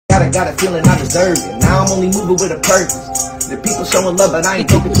Got a feeling I deserve it. Now I'm only moving with a purpose. The people showing love, but I ain't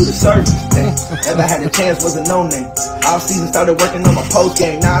talking to the surface. Never had a chance, was a no-name. Off season started working on my post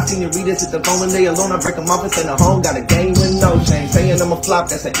game. Now I seen the readers at the phone when they alone. I break them off and send them home. Got a game with no shame. Saying I'm a flop,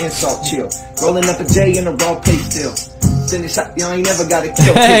 that's an insult. Chill. Rolling up a J in a raw pace still. Ain't never got a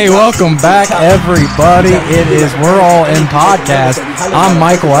kill. Hey, welcome back, everybody. We're all in podcast. I'm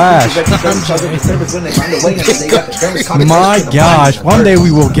Michael Ash. My gosh, one day we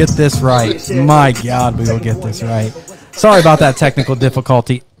will get this right. My God, we will get this right. Sorry about that technical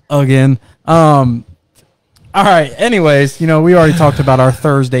difficulty again. All right. Anyways, we already talked about our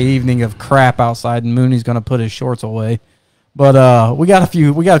Thursday evening of crap outside, and Mooney's going to put his shorts away. But we got a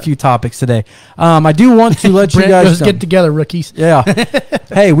few topics today. I do want to let you guys get together, rookies. Yeah.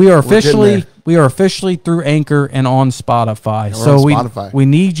 Hey, we are officially through Anchor and on Spotify. We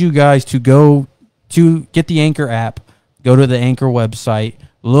need you guys to go to get the Anchor app, go to the Anchor website,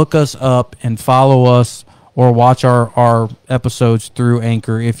 look us up, and follow us or watch our episodes through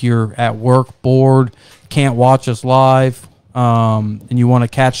Anchor. If you're at work, bored, can't watch us live, and you want to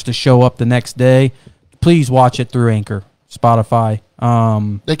catch the show up the next day, please watch it through Anchor. Spotify.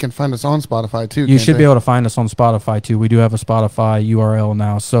 They can find us on Spotify too. You should be able to find us on Spotify too. We do have a Spotify URL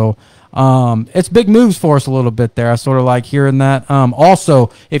now. So it's big moves for us a little bit there. I sort of like hearing that. Also,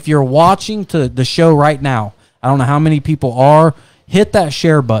 if you're watching the show right now, I don't know how many people are, hit that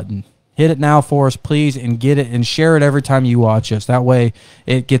share button. Hit it now for us, please, and get it and share it every time you watch us. That way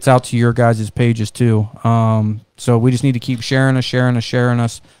it gets out to your guys' pages too. So we just need to keep sharing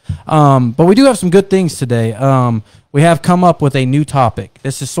us. But we do have some good things today. We have come up with a new topic.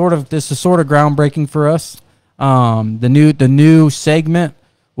 This is sort of groundbreaking for us. The new segment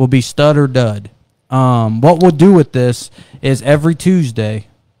will be Stud or Dud. What we'll do with this is every Tuesday,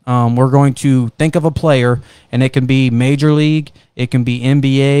 we're going to think of a player, and it can be Major League, it can be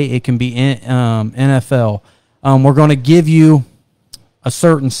NBA, it can be NFL. We're going to give you a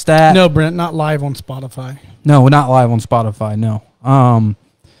certain stat. No, Brent, not live on Spotify. No, not live on Spotify. No.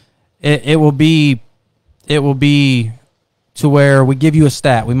 It will be to where we give you a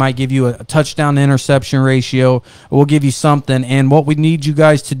stat. We might give you a touchdown to interception ratio. We'll give you something, and what we need you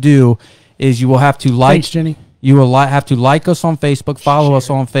guys to do is you will have to like. Thanks, Jenny. You will have to like us on Facebook, follow us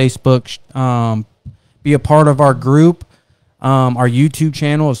on Facebook, be a part of our group, our YouTube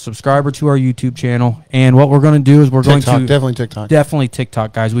channel, a subscriber to our YouTube channel. And what we're going to do is definitely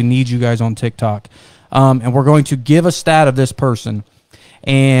TikTok, guys. We need you guys on TikTok. And we're going to give a stat of this person.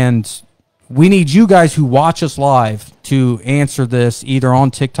 And we need you guys who watch us live to answer this either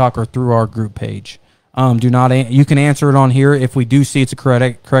on TikTok or through our group page. You can answer it on here. If we do see it's a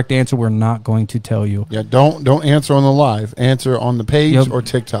correct answer, we're not going to tell you. Yeah, don't answer on the live. Answer on the page or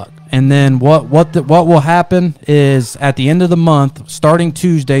TikTok. And then what will happen is at the end of the month, starting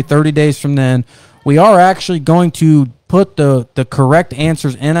Tuesday, 30 days from then, we are actually going to put the correct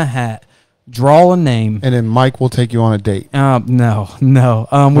answers in a hat, draw a name, and then Mike will take you on a date. No.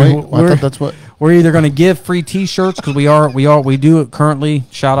 I thought that's what we're either going to give free T-shirts because we do it currently.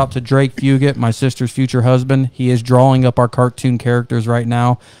 Shout out to Drake Fugit, my sister's future husband. He is drawing up our cartoon characters right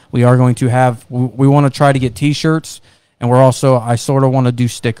now. We are going to have. We want to try to get T-shirts, and I sort of want to do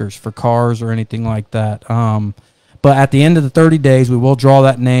stickers for cars or anything like that. But at the end of the 30 days, we will draw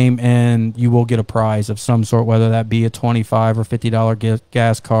that name, and you will get a prize of some sort, whether that be a $25 or $50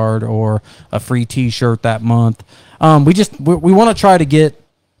 gas card or a free T-shirt that month. We want to try to get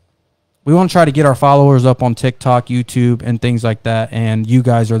our followers up on TikTok, YouTube, and things like that. And you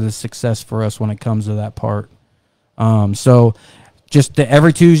guys are the success for us when it comes to that part. So just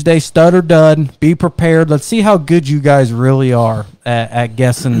every Tuesday, Stud or Dud. Be prepared. Let's see how good you guys really are at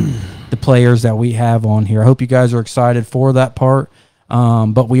guessing the players that we have on here. I hope you guys are excited for that part.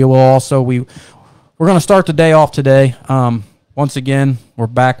 But we will also we're going to start the day off today. Once again, we're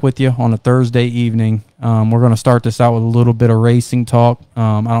back with you on a Thursday evening. We're going to start this out with a little bit of racing talk.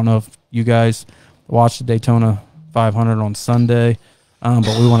 I don't know if you guys watched the Daytona 500 on Sunday,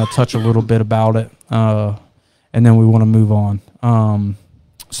 but we want to touch a little bit about it, and then we want to move on.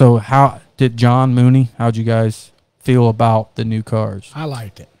 So how did John Mooney, how'd you guys feel about the new cars? I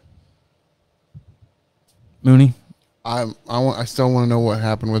liked it. Mooney? I still want to know what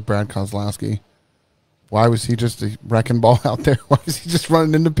happened with Brad Kozlowski. Why was he just a wrecking ball out there? Why was he just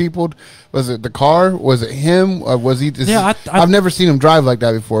running into people? Was it the car? Was it him? Or was he just... Yeah, I've never seen him drive like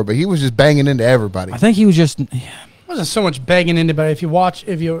that before, but he was just banging into everybody. I think he was just... It wasn't so much banging into anybody. If you watch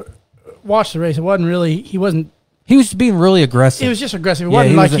the race, it wasn't really... He was being really aggressive. He was just aggressive. It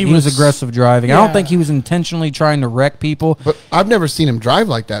wasn't like he was aggressive driving. Yeah. I don't think he was intentionally trying to wreck people. But I've never seen him drive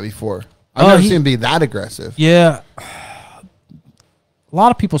like that before. I've never seen him be that aggressive. Yeah. a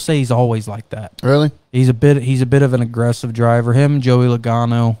lot of people say he's always like that. Really? He's a bit of an aggressive driver. Him, Joey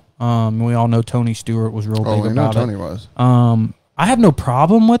Logano. We all know Tony Stewart was real big about Tony it. was. I have no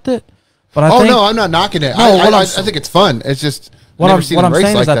problem with it, but I'm not knocking it. I think it's fun. It's just what I'm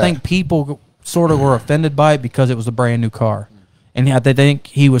saying is I think people sort of were offended by it because it was a brand new car, and they think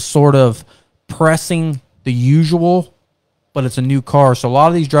he was sort of pressing the usual, but it's a new car. So a lot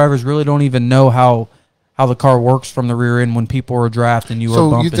of these drivers really don't even know how the car works from the rear end when people were drafting you.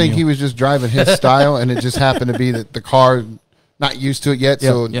 So you think he was just driving his style, and it just happened to be that the car not used to it yet,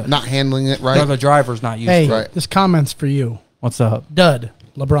 not handling it right. No, the driver's not used to it. Hey, this comment's for you. What's up? Dud,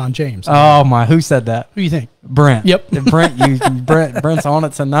 LeBron James. Oh my, who said that? Who do you think? Brent. Yep. Brent's on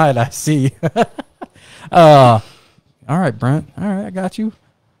it tonight, I see. All right, Brent. All right, I got you.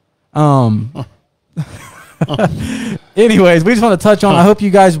 Anyways, we just want to touch on, I hope you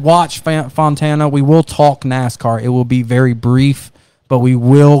guys watch Fontana. We will talk NASCAR. It will be very brief, but we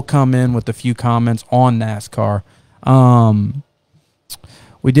will come in with a few comments on NASCAR.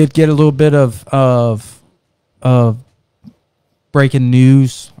 We did get a little bit of breaking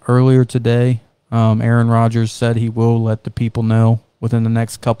news earlier today. Aaron Rodgers said he will let the people know within the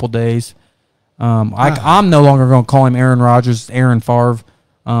next couple days. I'm no longer going to call him Aaron Rodgers, Aaron Favre.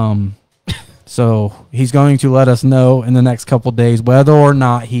 So he's going to let us know in the next couple days whether or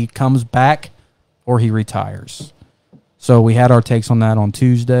not he comes back or he retires. So we had our takes on that on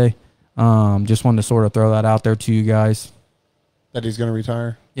Tuesday. Just wanted to sort of throw that out there to you guys. That he's going to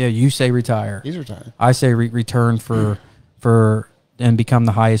retire? Yeah, you say retire. He's retiring. I say return for and become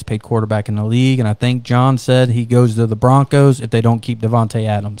the highest paid quarterback in the league. And I think John said he goes to the Broncos if they don't keep Devontae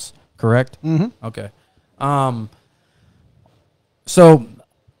Adams. Correct? Mm-hmm. Okay. So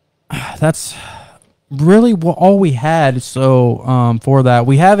that's really all we had. So for that,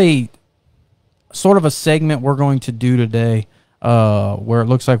 we have a sort of a segment we're going to do today where it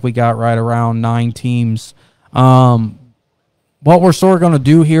looks like we got right around 9 teams. What we're sort of going to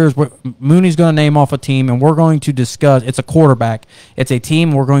do here is Mooney's going to name off a team, and we're going to discuss. It's a quarterback. It's a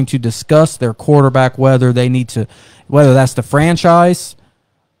team. We're going to discuss their quarterback, whether that's the franchise.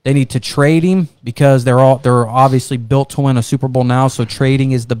 They need to trade him because they're obviously built to win a Super Bowl now. So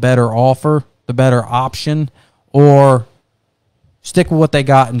trading is the better offer, the better option, or stick with what they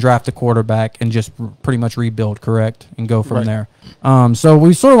got and draft a quarterback and just pretty much rebuild, correct, and go from there. So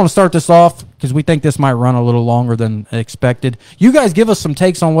we sort of want to start this off because we think this might run a little longer than expected. You guys give us some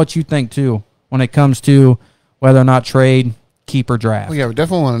takes on what you think, too, when it comes to whether or not trade, keep, or draft. Well, yeah, we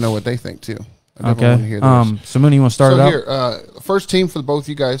definitely want to know what they think, too. Okay. So, Mooney, you want to start it out? Here, first team for both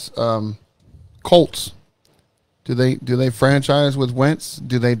you guys, Colts. Do they franchise with Wentz?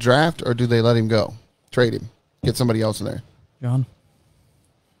 Do they draft, or do they let him go? Trade him. Get somebody else in there. John?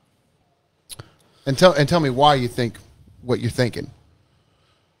 And tell me why you think what you're thinking.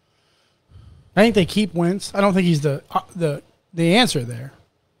 I think they keep Wentz. I don't think he's the answer there,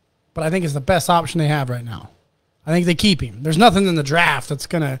 but I think it's the best option they have right now. I think they keep him. There's nothing in the draft that's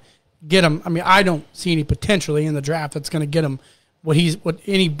going to get him. I mean, I don't see any potentially in the draft that's going to get him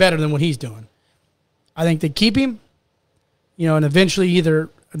any better than what he's doing. I think they keep him, and eventually either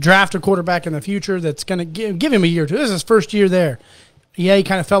draft a quarterback in the future that's going to give him a year or two. This is his first year there. Yeah, he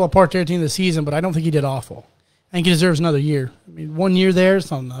kind of fell apart there at the end of the season, but I don't think he did awful. I think he deserves another year. I mean, 1 year there is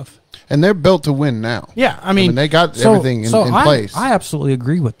not enough. And they're built to win now. Yeah, I mean they got everything in place. I absolutely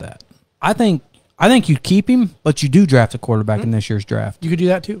agree with that. I think you keep him, but you do draft a quarterback in this year's draft. You could do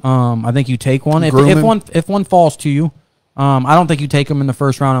that too. I think you take one if one falls to you. I don't think you take him in the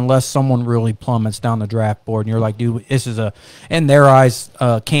first round unless someone really plummets down the draft board and you're like, dude, this is in their eyes,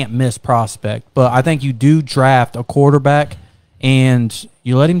 can't miss prospect. But I think you do draft a quarterback and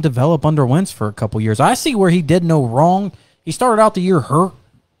you let him develop under Wentz for a couple years. I see where he did no wrong. He started out the year hurt,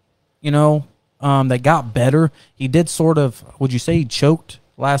 that got better. He did sort of, would you say he choked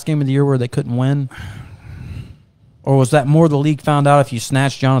last game of the year where they couldn't win? Or was that more the league found out if you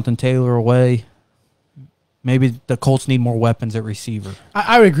snatched Jonathan Taylor away? Maybe the Colts need more weapons at receiver.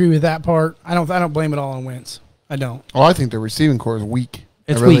 I would agree with that part. I don't blame it all on Wentz. I don't. Oh, I think the receiving core is weak.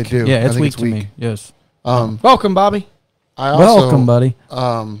 It's I really weak. do. Yeah, it's weak to me. Yes. Welcome, Bobby. Welcome, buddy.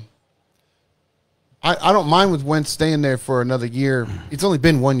 I don't mind with Wentz staying there for another year. It's only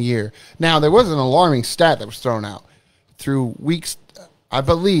been 1 year. Now, there was an alarming stat that was thrown out. Through weeks, I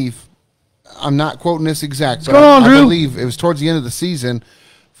believe, I'm not quoting this exact, but I believe it was towards the end of the season,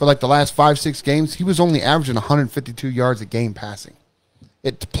 for like the last 5-6 games, he was only averaging 152 yards a game passing.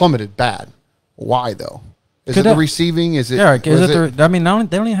 It plummeted bad. Why, though? Is it the receiving? Is it? Yeah, they don't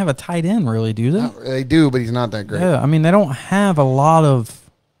even have a tight end, really, do they? They do, but he's not that great. Yeah, I mean, they don't have a lot of.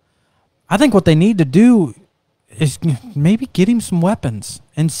 I think what they need to do is maybe get him some weapons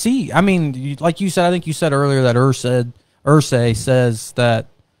and see. I mean, like you said, I think you said earlier that Irsay says that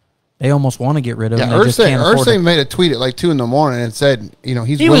they almost want to get rid of him. Yeah, Irsay made a tweet at like 2 a.m. and said,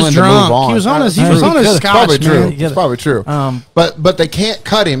 he's willing to move on. He was on his scotch, probably true. man. It's probably true. But they can't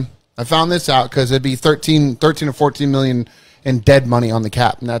cut him. I found this out because it'd be 13 or 14 million in dead money on the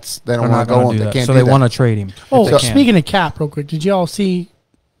cap, and they don't want to go on. They can't. So they want to trade him. Oh, speaking of cap, real quick, did y'all see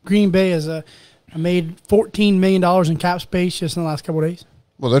Green Bay made $14 million in cap space just in the last couple of days?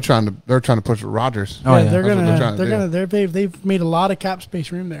 Well, they're trying to push Rodgers. Oh yeah, they've made a lot of cap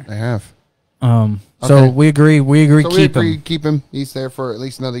space room there. They have. So we agree. Keep him. He's there for at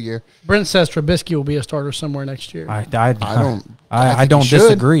least another year. Brent says Trubisky will be a starter somewhere next year. I don't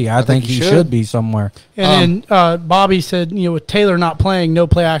disagree. I think he should be somewhere. And then Bobby said, with Taylor not playing, no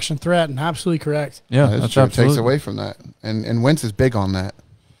play action threat, and absolutely correct. Yeah, that's true. It takes away from that, and Wentz is big on that.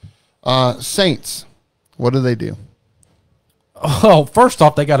 Saints, what do they do? Oh, first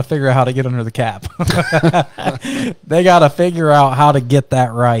off, they got to figure out how to get under the cap. They got to figure out how to get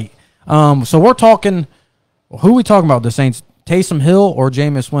that right. So we're talking. Who are we talking about? The Saints, Taysom Hill or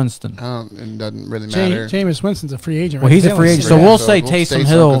Jameis Winston? It doesn't really matter. Jameis Winston's a free agent. Well, he's a free agent, so we'll say Taysom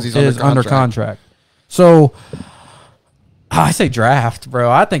Hill is under contract. So I say draft, bro.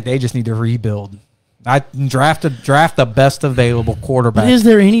 I think they just need to rebuild. I draft the best available quarterback. But is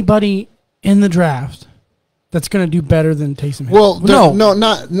there anybody in the draft that's going to do better than Taysom Hill? Well,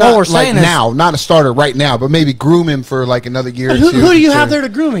 not we're saying like now, not a starter right now, but maybe groom him for like another year or two. Who do you have there to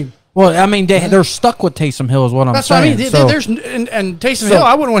groom him? Well, I mean, they're stuck with Taysom Hill is what I'm saying. That's what I mean. And Taysom Hill,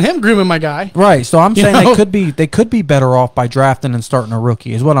 I wouldn't want him grooming my guy. Right. So I'm saying they could be better off by drafting and starting a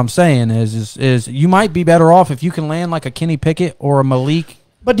rookie. Is what I'm saying is you might be better off if you can land like a Kenny Pickett or a Malik.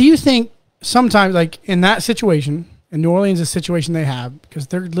 But do you think sometimes, like in that situation, in New Orleans, the situation they have, because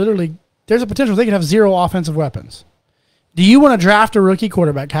there's a potential they could have 0 offensive weapons. Do you want to draft a rookie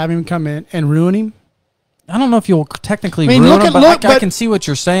quarterback, have him come in and ruin him? I don't know if you'll technically ruin him, but I can see what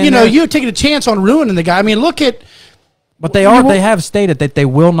you're saying. You're taking a chance on ruining the guy. I mean, look at. But they have stated that they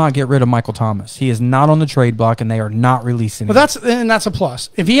will not get rid of Michael Thomas. He is not on the trade block, and they are not releasing him. That's a plus.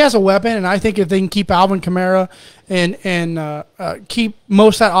 If he has a weapon, and I think if they can keep Alvin Kamara and keep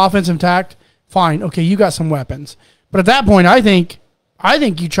most of that offense intact, fine. Okay, you got some weapons. But at that point, I think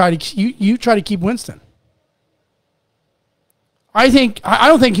you try to keep Winston. I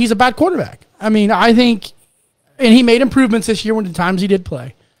don't think he's a bad quarterback. I mean, and he made improvements this year when the times he did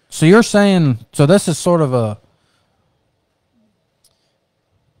play. So you're saying, this is sort of a.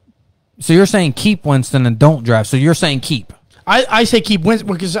 So you're saying keep Winston and don't draft. So you're saying keep. I say keep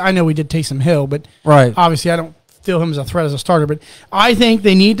Winston because I know we did Taysom Hill, but right. Obviously I don't feel him as a threat as a starter. But I think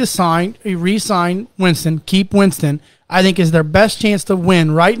they need to re-sign Winston, keep Winston. I think is their best chance to win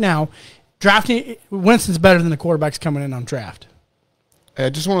right now. Drafting Winston's better than the quarterbacks coming in on draft.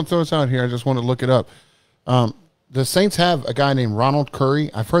 I just want to throw this out here. I just want to look it up. The Saints have a guy named Ronald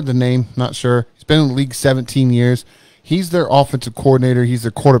Curry. I've heard the name, not sure. He's been in the league 17 years. He's their offensive coordinator. He's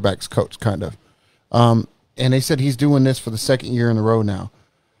their quarterback's coach, kind of. And they said he's doing this for the 2nd year in a row now.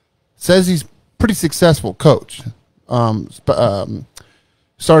 Says he's pretty successful coach. Started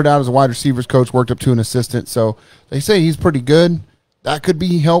out as a wide receivers coach, worked up to an assistant. So they say he's pretty good. That could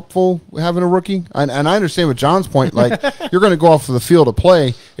be helpful having a rookie. And I understand with John's point, like you're going to go off to the field to play,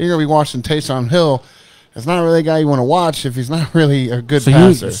 and you're going to be watching Taysom Hill. It's not really a guy you want to watch if he's not really a good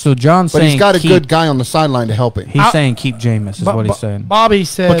passer. So John's saying, but he's got a good guy on the sideline to help him. He's saying keep Jameis is what he's saying. Bobby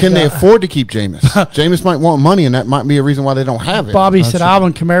said, but can they afford to keep Jameis? Jameis might want money, and that might be a reason why they don't have it. Bobby said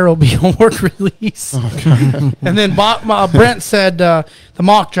Alvin Kamara will be on work release. Okay. And then Brent said the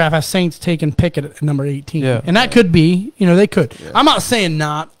mock draft has Saints taking Pickett at number 18. Yeah. And that could be, they could. Yeah. I'm not saying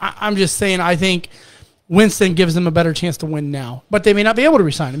not. I'm just saying I think Winston gives them a better chance to win now, but they may not be able to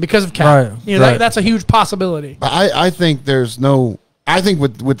resign him because of cap. Right. That's a huge possibility. I think there's no. I think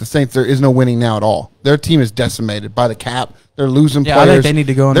with the Saints there is no winning now at all. Their team is decimated by the cap. They're losing players. I think they need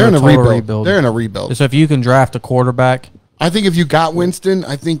to go into a rebuild. They're in a rebuild. So if you can draft a quarterback, I think if you got Winston,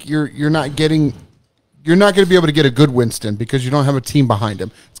 I think you're not going to be able to get a good Winston because you don't have a team behind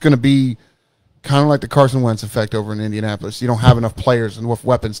him. It's going to be kind of like the Carson Wentz effect over in Indianapolis. You don't have enough players and enough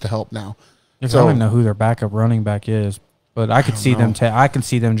weapons to help now. I don't even know who their backup running back is, but I could see them. I can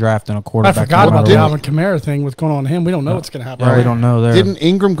see them drafting a quarterback. I forgot about the Alvin Kamara thing. What's going on with him? We don't know what's going to happen. Yeah, we don't know there. Didn't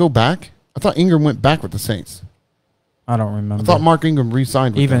Ingram go back? I thought Ingram went back with the Saints. I don't remember. I thought Mark Ingram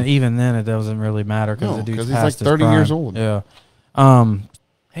re-signed with them. Even then, it doesn't really matter because he's like 30 years old. Yeah.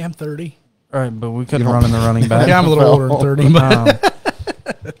 Hey, I'm 30. All right, but we couldn't run in the running back. Yeah, I'm a little older than 30. But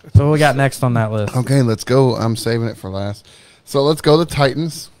so what we got next on that list? Okay, let's go. I'm saving it for last. So let's go to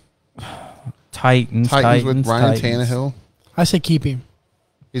Titans. Titans with Ryan Tannehill. I say keep him.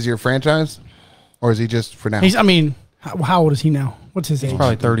 Is he your franchise, or is he just for now? How old is he now? What's his age?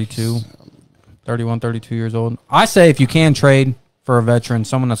 Probably 32, 31, 32 years old. I say if you can trade for a veteran,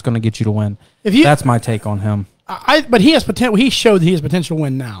 someone that's going to get you to win. That's my take on him. But he has potential. He showed that he has potential to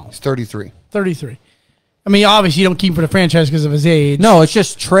win now. He's 33. 33. I mean, obviously you don't keep him for the franchise because of his age. No, it's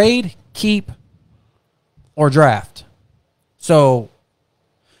just trade, keep, or draft. So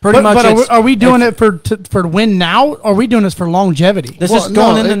pretty much. But are we doing it for win now? Or are we doing this for longevity? This is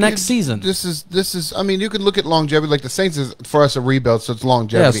going into next season. This is. I mean, you could look at longevity like the Saints is for us a rebuild, so it's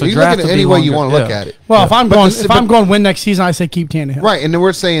longevity. Yeah, so you look at it any way you want to look at it. Well, if I'm going win next season, I say keep Tannehill. Right, and then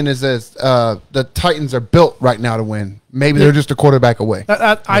we're saying is this: the Titans are built right now to win. Maybe they're just a quarterback away.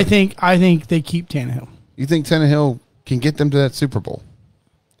 I think they keep Tannehill. You think Tannehill can get them to that Super Bowl?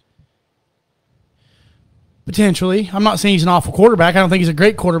 Potentially. I'm not saying he's an awful quarterback. I don't think he's a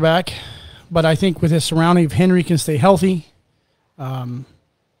great quarterback. But I think with his surrounding, if Henry can stay healthy,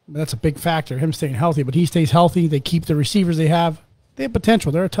 that's a big factor, him staying healthy. But he stays healthy. They keep the receivers they have. They have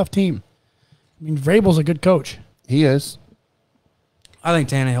potential. They're a tough team. I mean, Vrabel's a good coach. He is. I think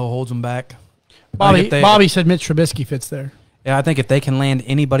Tannehill holds them back. Bobby said Mitch Trubisky fits there. Yeah, I think if they can land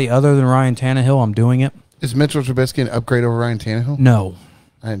anybody other than Ryan Tannehill, I'm doing it. Is Mitchell Trubisky an upgrade over Ryan Tannehill? No.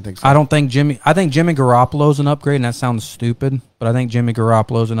 I didn't think so. I think Jimmy Garoppolo's an upgrade, and that sounds stupid, but I think Jimmy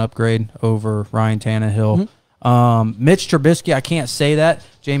Garoppolo's an upgrade over Ryan Tannehill. Mm-hmm. Mitch Trubisky, I can't say that.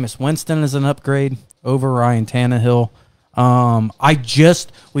 Jameis Winston is an upgrade over Ryan Tannehill.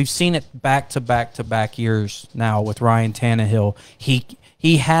 We've seen it back to back years now with Ryan Tannehill.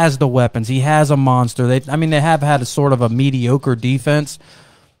 He has the weapons. He has a monster. They have had a sort of a mediocre defense,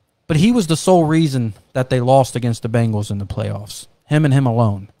 but he was the sole reason that they lost against the Bengals in the playoffs. Him and him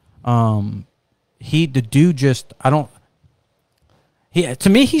alone. To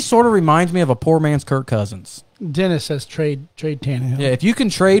me, he sort of reminds me of a poor man's Kirk Cousins. Dennis says trade Tannehill. Yeah, if you can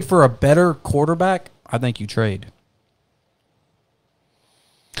trade for a better quarterback, I think you trade.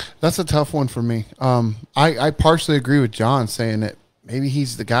 That's a tough one for me. I partially agree with John saying that maybe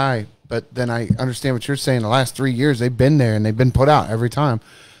he's the guy, but then I understand what you're saying. The last 3 years, they've been there and they've been put out every time.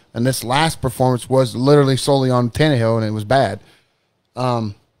 And this last performance was literally solely on Tannehill, and it was bad.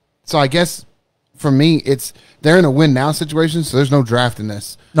 So I guess for me, they're in a win now situation, so there's no draft in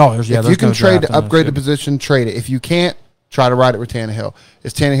this. No, if you can trade to upgrade the position, trade it. If you can't, try to ride it with Tannehill.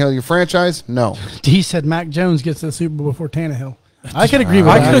 Is Tannehill your franchise? No. He said Mac Jones gets to the Super Bowl before Tannehill. I could agree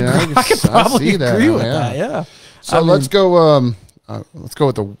with that. I could probably agree with that. Yeah. So let's go. Let's go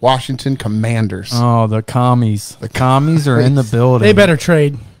with the Washington Commanders. Oh, the commies! The commies are in the building. They better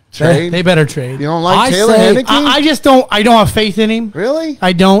trade. They better trade. You don't like Taylor Heineke? I just don't. I don't have faith in him. Really?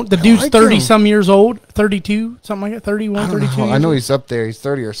 I don't. The dude's 30-some years old. 32, something like that. 31, 32 I know he's up there. He's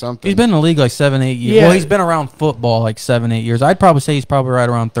 30 or something. He's been in the league like 7, 8 years. Yeah. Well, he's been around football like 7, 8 years. I'd probably say he's probably right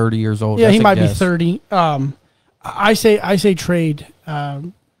around 30 years old. Yeah, That's he might be 30. I say trade.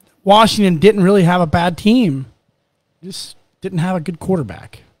 Washington didn't really have a bad team. Just didn't have a good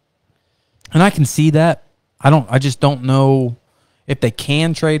quarterback. And I can see that. I just don't know if they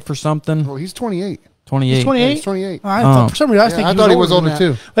can trade for something. Well, he's 28. 28. He's 28? He's 28. For some reason, I thought he was older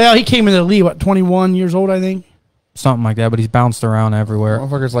too. Well, he came into the league, 21 years old, I think? Something like that, but he's bounced around everywhere.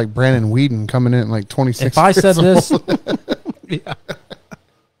 Motherfuckers like Brandon Whedon coming in at like 26 If I said this, Yeah.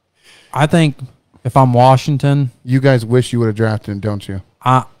 I think if I'm Washington, you guys wish you would have drafted him, don't you?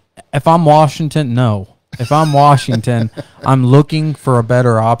 if I'm Washington, no. If I'm Washington, I'm looking for a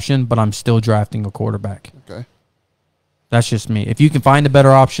better option, but I'm still drafting a quarterback. Okay. That's just me. If you can find a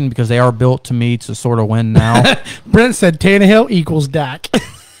better option, because they are built to me to sort of win now. Brent said Tannehill equals Dak.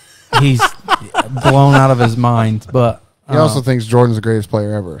 He's blown out of his mind, but he also thinks Jordan's the greatest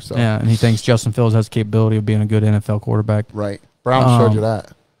player ever. So yeah, and he thinks Justin Fields has the capability of being a good NFL quarterback. Right. Brown showed you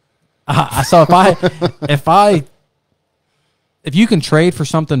that. So if you can trade for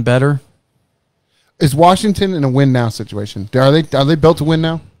something better. Is Washington in a win now situation? Are they built to win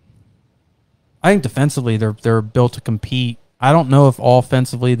now? I think defensively they're built to compete. I don't know if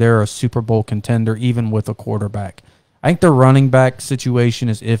offensively they're a Super Bowl contender even with a quarterback. I think their running back situation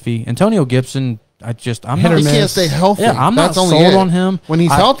is iffy. Antonio Gibson, I'm not. He can't stay healthy. Yeah, I'm not sold on him. When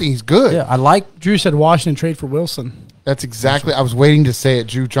he's healthy, he's good. Yeah, I like. Drew said Washington trade for Wilson. That's exactly. I was waiting to say it.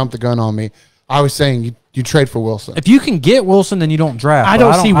 Drew jumped the gun on me. I was saying you trade for Wilson. If you can get Wilson, then you don't draft. I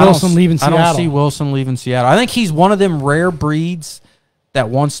don't see Wilson leaving Seattle. I don't see Wilson leaving Seattle. I think he's one of them rare breeds that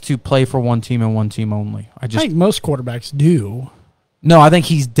wants to play for one team and one team only. I think most quarterbacks do. No, I think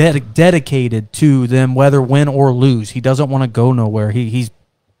he's dedicated to them, whether win or lose. He doesn't want to go nowhere. He's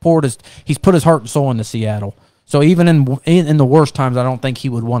put his heart and soul into Seattle. So even in the worst times, I don't think he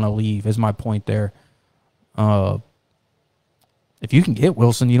would want to leave. Is my point there. If you can get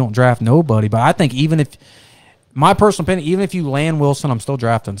Wilson, you don't draft nobody. But I think even if, my personal opinion, even if you land Wilson, I'm still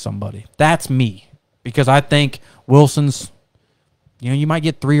drafting somebody. That's me. Because I think Wilson's, you might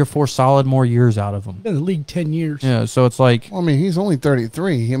get 3 or 4 solid more years out of him. Been in the league 10 years. Yeah, so it's like. Well, I mean, he's only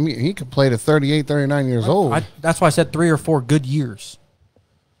 33. I mean, he could play to 38, 39 years old. That's why I said 3 or 4 good years.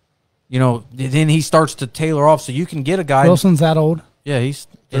 Then he starts to tailor off, so you can get a guy. Wilson's that old? Yeah, he's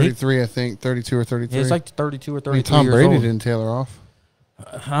 33, I think, 32 or 33. He's like 32 or 33 I mean, Tom years Brady old. didn't tailor off.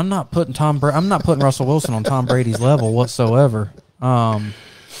 I'm not putting Russell Wilson on Tom Brady's level whatsoever.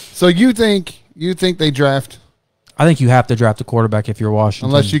 So you think they draft? I think you have to draft a quarterback if you're Washington,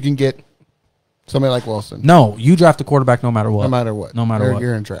 Unless you can get somebody like Wilson. No, you draft a quarterback no matter what. No matter what.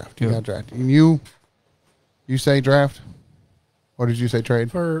 You're in draft. You got draft. And you say draft? Or did you say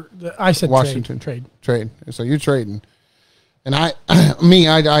trade? I said Washington. Trade. So you're trading. And I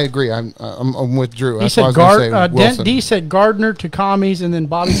agree. I'm with Drew. He said D said Gardner to commies, and then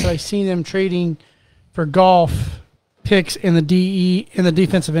Bobby said I seen them trading for golf picks in the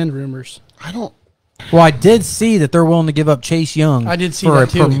defensive end rumors. Well, I did see that they're willing to give up Chase Young. I did see for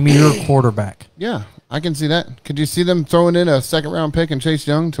that too. a premier quarterback. Yeah, I can see that. Could you see them throwing in a second-round pick and Chase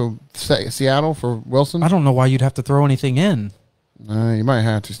Young to Seattle for Wilson? I don't know why you'd have to throw anything in. You might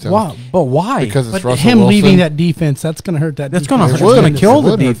have to still. Why? But why? Because it's Russell him Wilson. leaving that defense, that's going to hurt that. That's defense. going to kill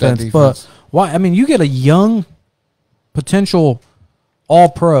the defense. But why? I mean, you get a young potential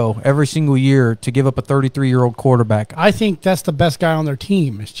All-Pro every single year to give up a 33-year-old quarterback. I think that's the best guy on their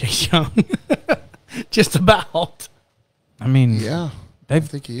team is Chase Young. Just about. I mean, yeah, I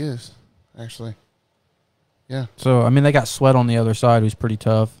think he is actually. Yeah. So I mean, they got Sweat on the other side, who's pretty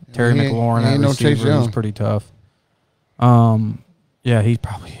tough. Terry McLaurin at receiver, who's pretty tough. Yeah, he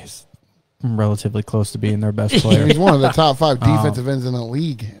probably is relatively close to being their best player. He's one of the top 5 defensive ends in the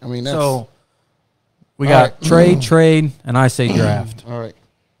league. I mean, that's... So, we got trade, and I say draft. All right.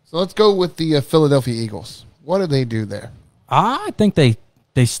 So, let's go with the Philadelphia Eagles. What do they do there? I think they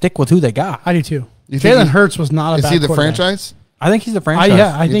stick with who they got. I do, too. Jalen Hurts was not a bad Is he the quarterback. franchise? I think he's the franchise.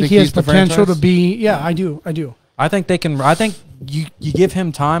 I think he has potential to be... Yeah, I do. I think they can... I think you give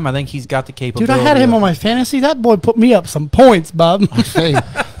him time. I think he's got the capability. Dude, I had him on my fantasy. That boy put me up some points, Bob. Hey,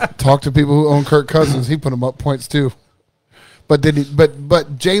 talk to people who own Kirk Cousins. He put him up points too. But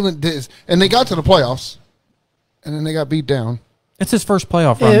Jalen did, and they got to the playoffs, and then they got beat down. It's his first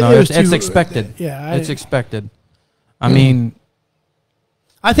playoff run, though. It's expected. It's expected. I mean,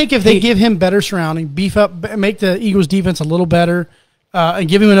 I think if they give him better surrounding, beef up, make the Eagles' defense a little better, and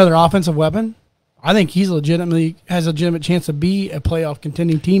give him another offensive weapon, I think he's has a legitimate chance to be a playoff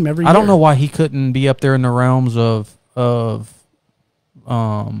contending team every year. I don't know why he couldn't be up there in the realms of Kyler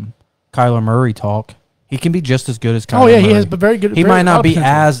Murray talk. He can be just as good as Kyler Murray. He has very good. He might not be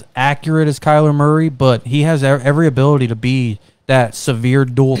as accurate as Kyler Murray, but he has every ability to be that severe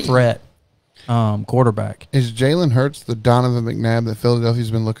dual threat quarterback. Is Jalen Hurts the Donovan McNabb that Philadelphia's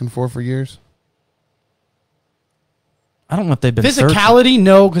been looking for years? I don't know if they've been physicality. searching.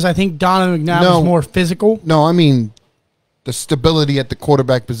 No, because I think Donovan McNabb is more physical. No, I mean the stability at the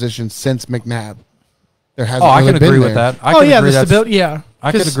quarterback position since McNabb. There hasn't. I can agree with that. The stability. Yeah,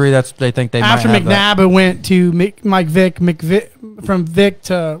 I could agree. They think they after might have McNabb, that. It went to Mike Vick, from Vick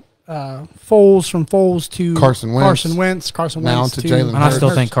to Foles, from Foles to Carson Wentz now to Jalen. And I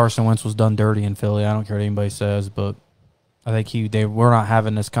still think Carson Wentz was done dirty in Philly. I don't care what anybody says, but I think they were not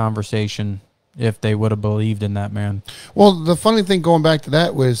having this conversation if they would have believed in that man. Well, the funny thing going back to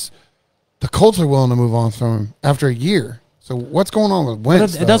that was the Colts are willing to move on from him after a year. So what's going on with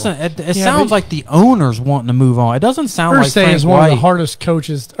Wentz? It doesn't. It sounds like the owners wanting to move on. It doesn't sound like Frank is one of the hardest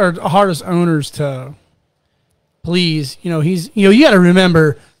coaches or hardest owners to please. You got to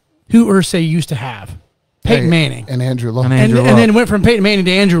remember who Irsay used to have. Peyton Manning and Andrew Luck, and then went from Peyton Manning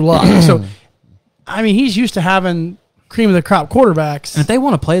to Andrew Luck. So, I mean, he's used to having cream of the crop quarterbacks. And if they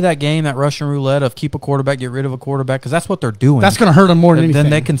want to play that game, that Russian roulette of keep a quarterback, get rid of a quarterback, because that's what they're doing. That's going to hurt them more than anything.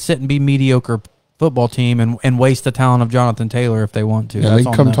 Then they can sit and be mediocre football team and waste the talent of Jonathan Taylor if they want to. Yeah, they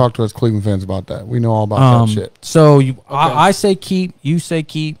can come talk to us Cleveland fans about that. We know all about that shit. So I say keep, you say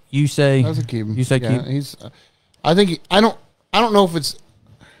keep, you say keep. You say keep. I think I don't know if it's.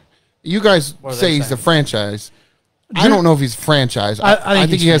 You guys say he's the franchise. I don't know if he's franchise. I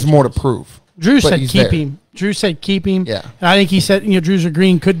think he has more to prove. Drew said keep him. Drew said keep him. Yeah. And I think he said, Drew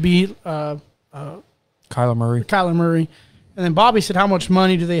Green could be Kyler Murray. And then Bobby said, how much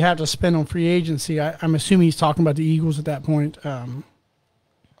money do they have to spend on free agency? I'm assuming he's talking about the Eagles at that point.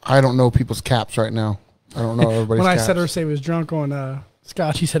 I don't know people's caps right now. I don't know everybody's When caps. I said Irsay was drunk on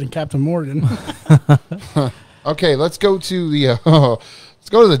Scotch, he said in Captain Morgan. Okay, let's go to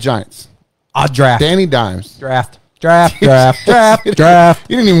the Giants. Draft. Danny Dimes. Draft. Draft. You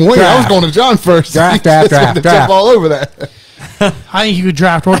didn't even wait. I was going to John first. Draft. Jump all over that. I think you could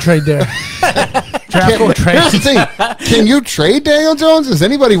draft or trade there. Draft or trade. Here's the thing. Can you trade Daniel Jones? Is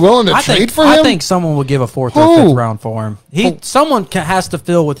anybody willing to trade for him? I think someone would give a 4th or 5th round for him. Someone has to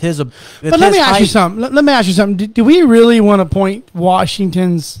fill with his. But let me ask you something. Let me ask you something. Do we really want to point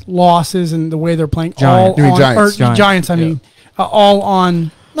Washington's losses and the way they're playing Giants. Giants? I mean, all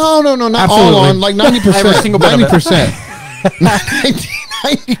on. No, not Absolutely. all on. Like 90%. Every single bit of it. 90%.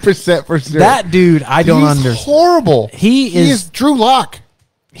 90% for sure. That dude, I don't understand. Horrible. He is Drew Lock.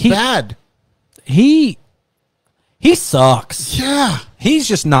 Bad. He sucks. Yeah. He's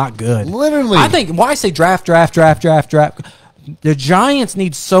just not good. Literally. I think why I say draft. The Giants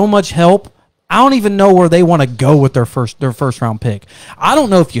need so much help. I don't even know where they want to go with their first round pick. I don't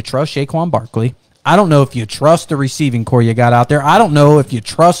know if you trust Saquon Barkley. I don't know if you trust the receiving core you got out there. I don't know if you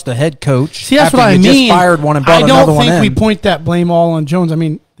trust the head coach. See, that's what I mean. Just fired one and brought another one in. I don't think we point that blame all on Jones. I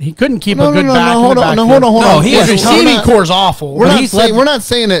mean, he couldn't keep a good back. Hold on. No, his receiving core is awful. We're not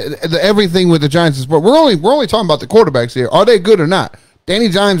saying that everything with the Giants is. We're only talking about the quarterbacks here. Are they good or not? Danny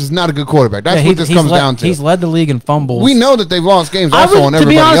Dimes is not a good quarterback. That's what this comes down to. He's led the league in fumbles. We know that they've lost games also on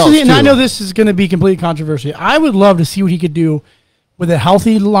everybody else. To be honest with you, and I know this is going to be completely controversial. I would love to see what he could do with a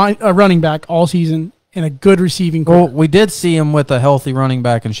healthy running back all season and a good receiving core. Well, we did see him with a healthy running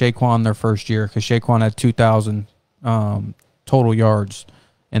back in Saquon their first year because Saquon had 2,000 total yards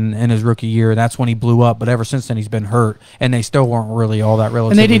in his rookie year. That's when he blew up. But ever since then, he's been hurt, and they still weren't really all that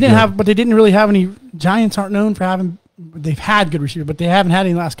relatively. And they didn't really have any. Giants aren't known for having. They've had good receivers, but they haven't had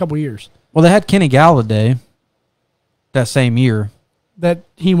any the last couple of years. Well, they had Kenny Galladay that same year. That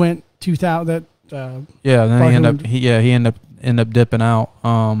he went 2,000. Then he ended up dipping out.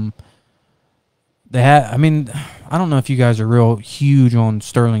 They had. I mean, I don't know if you guys are real huge on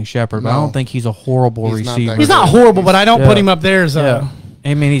Sterling Shepard, but I don't think he's a horrible receiver. He's not horrible, but I don't put him up there as a.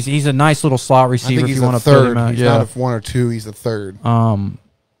 I mean, he's a nice little slot receiver. I think he's if you want to third. put him out. He's not a 1 or 2. He's a third. I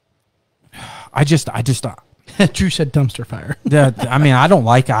just. Drew said dumpster fire. I mean, I don't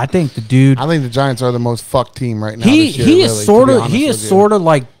like it. I think the dude. I think the Giants are the most fucked team right now. He is sort of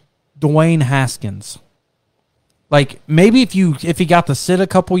like Dwayne Haskins. Like maybe if he got to sit a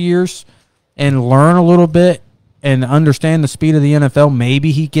couple years and learn a little bit and understand the speed of the NFL,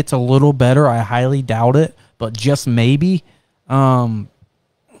 maybe he gets a little better. I highly doubt it, but just maybe.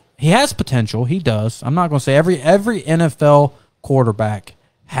 He has potential. He does. I'm not going to say every NFL quarterback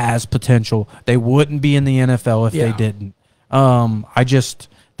has potential. They wouldn't be in the NFL if they didn't. I just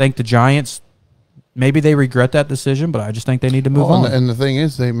think the Giants, maybe they regret that decision, but I just think they need to move on. And the thing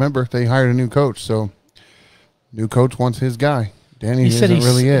is, they hired a new coach, so new coach wants his guy. Danny isn't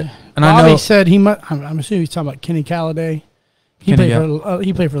really it. And Bobby said he might. I'm assuming he's talking about Kenny Galladay. He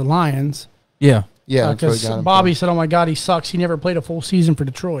played for the Lions. Yeah. Yeah, because Bobby said, "Oh my God, he sucks. He never played a full season for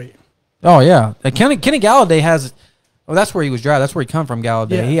Detroit." Oh yeah, Kenny Galladay has. Well, that's where he was drafted. That's where he come from.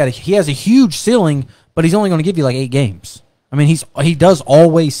 Galladay. Yeah. He has a huge ceiling, but he's only going to give you like 8 games. I mean, he does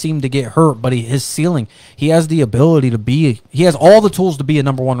always seem to get hurt, but his ceiling, he has the ability to be. He has all the tools to be a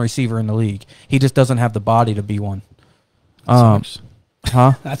number 1 receiver in the league. He just doesn't have the body to be one. Sucks.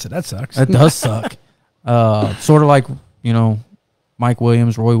 Huh? That sucks. It does suck. Sort of like Mike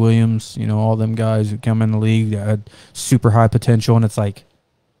Williams, Roy Williams, all them guys who come in the league that had super high potential, and it's like,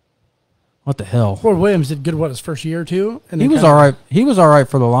 what the hell? Roy Williams did good, his first year or two? And he was all right. He was all right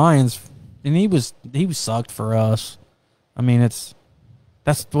for the Lions, and he sucked for us. I mean, that's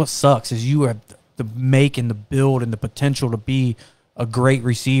what sucks is you have the make and the build and the potential to be a great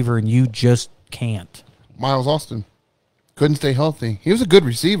receiver, and you just can't. Miles Austin couldn't stay healthy. He was a good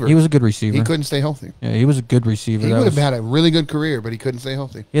receiver. He couldn't stay healthy. Yeah, he was a good receiver. He would have had a really good career, but he couldn't stay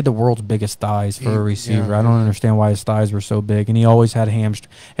healthy. He had the world's biggest thighs for a receiver. I don't understand why his thighs were so big, and he always had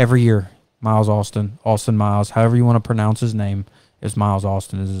hamstring every year. Miles Austin Miles, however you want to pronounce his name, is Miles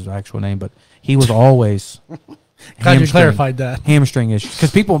Austin is his actual name, but he was always glad you clarified that. Hamstring issues, because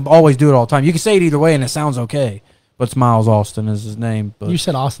people always do it all the time. You can say it either way, and it sounds okay, but it's Miles Austin is his name. But you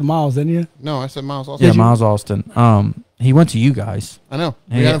said Austin Miles, didn't you? No, I said Miles Austin. Yeah, Miles Austin. He went to you guys. I know.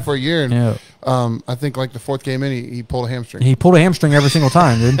 We had him for a year, and I think like the 4th game in, he pulled a hamstring. He pulled a hamstring every single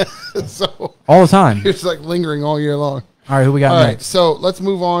time, dude. So all the time. He was like lingering all year long. All right, who we got next? Right, so let's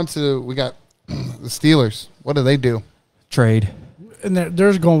move on to we got the Steelers. What do they do? Trade. And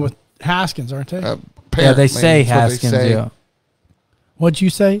they're going with Haskins, aren't they? They say Haskins. Yeah. What'd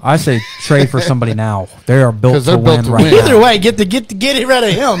you say? I say trade for somebody now. They are built to win right now. Either way, get it rid of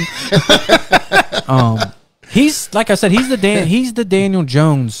him. He's like I said. He's the Daniel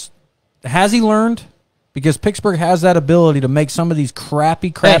Jones. Has he learned? because Pittsburgh has that ability to make some of these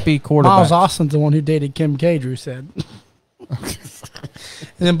crappy quarterbacks. Miles Austin's the one who dated Kim K, Drew said.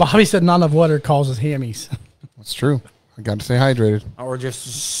 And then Bobby said not enough water causes hammies. That's true. I got to stay hydrated. Or just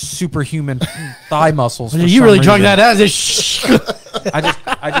superhuman thigh muscles. You really drunk that as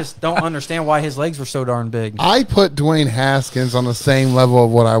I just don't understand why his legs were so darn big. I put Dwayne Haskins on the same level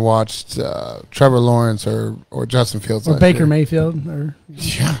of what I watched Trevor Lawrence or Justin Fields or last Baker year. Mayfield. Or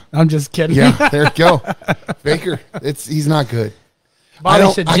Yeah. I'm just kidding. Yeah, there you go. Baker, he's not good.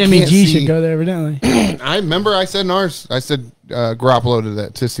 Bobby said Jimmy can't G see- should go there evidently. I remember I said in ours, I said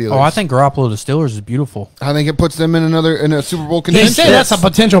Garoppolo to Steelers. Oh, I think Garoppolo to Steelers is beautiful. I think it puts them in a Super Bowl They contention. say that's a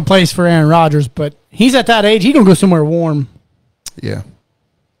potential place for Aaron Rodgers, but he's at that age. He gonna go somewhere warm. Yeah.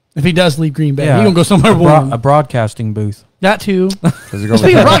 If he does leave Green Bay, Yeah. he gonna go somewhere warm. A broadcasting booth. That too. Does he go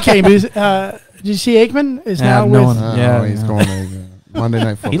Speaking of back? broadcasting booths, did you see Aikman is now no with? one- Yeah, Yeah, he's yeah. going to Monday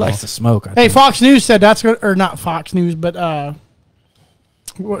Night Football. He likes to smoke. I Hey, think. Fox News said that's good, or not Fox News, but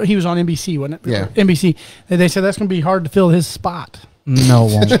he was on NBC, wasn't it? Yeah. NBC. They said that's going to be hard to fill his spot. No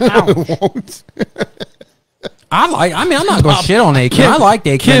one. Ouch. I'm not going to shit on Aikman. I liked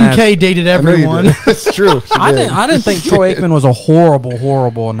Aikman. Kim as- K dated I know you everyone. did. That's true. She I did. didn't think Troy Aikman was a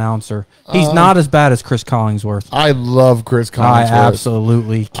horrible announcer. He's not as bad as Chris Collingsworth. I love Chris I Collinsworth.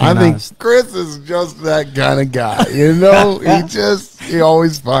 absolutely I cannot. think Chris is just that kind of guy. You know, he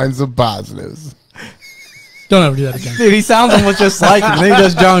always finds the positives. Don't ever do that again. Dude, he sounds almost just like him. Then he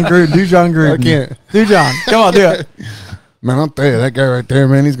does John Gruden. Do John Gruden. I can't. Do John. Come on, do it. Man, I'll tell you, that guy right there,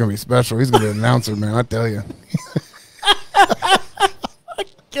 man, he's going to be special. He's going to be an announcer, man. I tell you.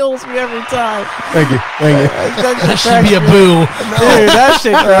 Kills me every time. Thank you. Thank you. That should be a boo. Dude, that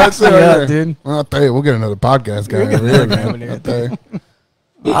shit cracks me up, dude. Well, I'll tell you, we'll get another podcast guy over here, man. I'll tell you.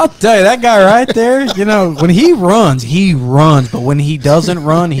 I'll tell you, that guy right there, you know, when he runs. But when he doesn't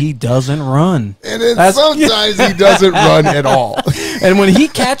run, he doesn't run. And then That's- sometimes he doesn't run at all. And when he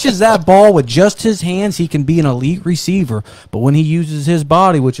catches that ball with just his hands, he can be an elite receiver. But when he uses his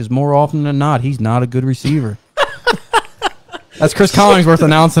body, which is more often than not, he's not a good receiver. That's Chris Collingsworth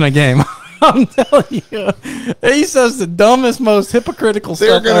announcing a game. I'm telling you. He says the dumbest, most hypocritical They're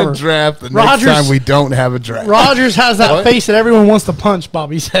stuff going ever. to draft the Rodgers- next time we don't have a draft. Rodgers has that What? face that everyone wants to punch,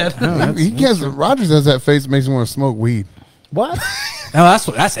 Bobby said. Rodgers has that face that makes him want to smoke weed. What? No, that's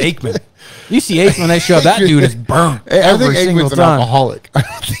Aikman. You see Aikman, they show that dude is burnt Hey, I every think single Aikman's an time. alcoholic. I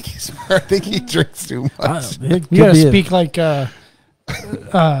think he drinks too much. It You got could to be speak like John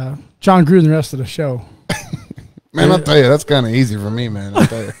Gruden the rest of the show. Man, I'll tell you, that's kind of easy for me, man. I'll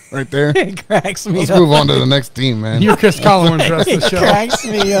tell you. Right there. It cracks me Let's up. move on to the next team, man. You're Chris Collins the rest of the It show. cracks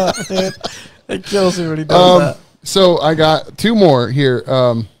me up, dude. It kills me when he does that. So I got two more here.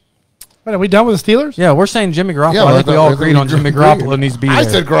 Wait, are we done with the Steelers? Yeah, we're saying Jimmy Garoppolo. Yeah, I I think we thought- all I thought agreed we on Jimmy agreed. Garoppolo needs to be I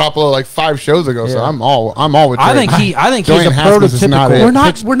there. said Garoppolo like 5 shows ago, so Yeah. I'm all with. I Drake. think he's Dwayne a Haskins is not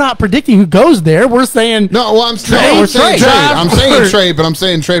prototypical. it. We're not predicting who goes there. We're saying No, well, I'm saying Trade. trade. I'm saying trade, but I'm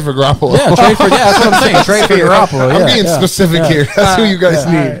saying trade for Garoppolo. Yeah, trade for that's what I'm saying. Trade for Garoppolo. I'm Yeah, being yeah. specific here. That's who you guys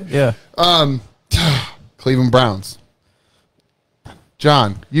need. Yeah. Cleveland Browns.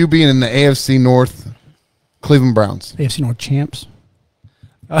 John, you being in the AFC North, Cleveland Browns. AFC North champs.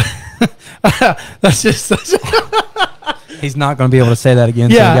 That's just He's not going to be able to say that again.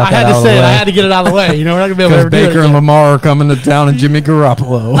 yeah. so we I got that had out to of the say it. I way. had to get it out of the way. You know, we're not gonna be able Because to do it Baker and again. Lamar are coming to town, and Jimmy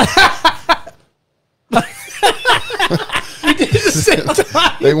Garoppolo.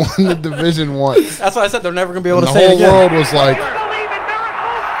 They won the division once. That's why I said they're never going to be able And to the say it whole again. world was like,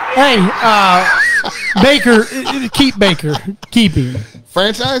 Hey, Baker, keep Baker, keep him.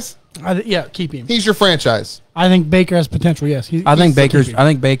 franchise? Yeah, keep him. He's your franchise. I think Baker has potential. Yes, I think Baker's. keep him. I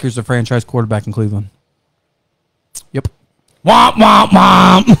think Baker's the franchise quarterback in Cleveland. Yep. Womp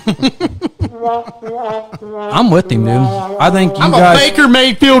womp. I'm with him, dude. I think you I'm guys. a Baker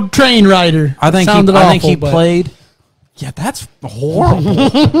Mayfield train rider. I think Sounded I think awful, he but- played. Yeah, that's horrible.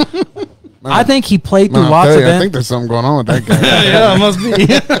 I think he played through Man, I'll lots tell of you, I it. think there's something going on with that guy. Yeah, it must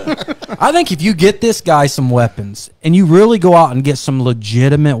be. I think if you get this guy some weapons and you really go out and get some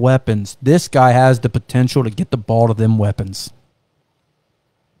legitimate weapons, this guy has the potential to get the ball to them weapons.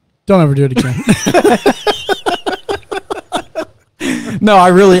 Don't ever do it again. No, I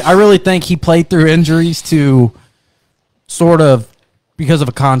really think he played through injuries to sort of because of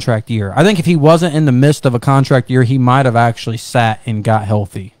a contract year. I think if he wasn't in the midst of a contract year, he might have actually sat and got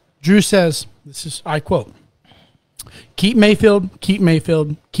healthy. Drew says, "This is I quote: Keep Mayfield, keep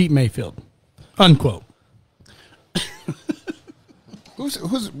Mayfield, keep Mayfield." Unquote. Who's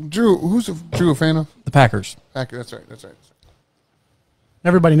Drew a fan of? The Packers. Packer, that's right.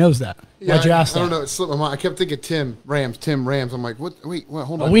 Everybody knows that. Why'd you ask I that? don't know. It slipped my mind. I kept thinking Tim Rams. I'm like, what? Wait,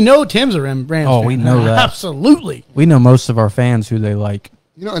 hold on. We know Tim's a Rams fan. Oh, we know that. Absolutely. We know most of our fans who they like.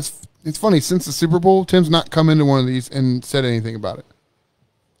 You know, it's funny. Since the Super Bowl, Tim's not come into one of these and said anything about it.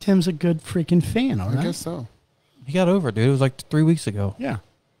 Tim's a good freaking fan, all right? I guess so. He got over it, dude. It was like 3 weeks ago. Yeah.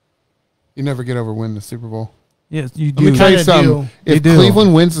 You never get over winning the Super Bowl. Yes, you Let me do. tell you Kinda something. do. You If do.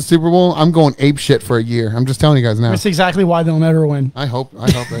 Cleveland wins the Super Bowl, I'm going ape shit for a year. I'm just telling you guys now. That's exactly why they'll never win. I hope they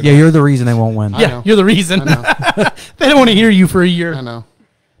Yeah, do. you're the reason they won't win. I Yeah, know. you're the reason. I know. They don't want to hear you for a year. I know.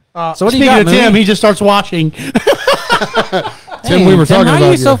 So what do you Speaking got, of Tim, Mooney? he just starts watching. Tim, Hey, we were Tim, talking how about are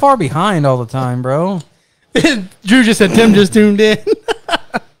you you. so far behind all the time, bro? Drew just said Tim just tuned in.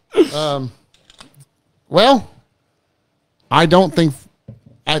 Well, I don't think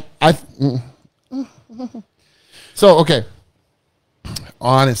So, okay.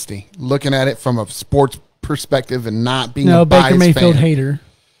 Honesty. Looking at it from a sports perspective and not being No, a biased Baker Mayfield fan. hater.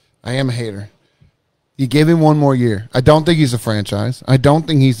 I am a hater. You give him one more year. I don't think he's a franchise. I don't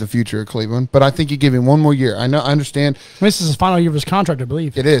think he's the future of Cleveland, but I think you give him one more year. I understand This is his final year of his contract, I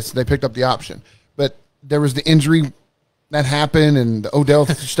believe. it is. They picked up the option. But there was the injury that happened and the Odell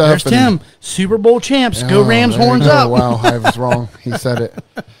stuff. There's Tim, Super Bowl champs. Go Oh, Rams, there you horns go. up. Wow, I was wrong. He said it.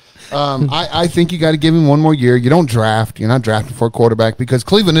 I think you got to give him one more year. You don't draft. You're not drafting for a quarterback because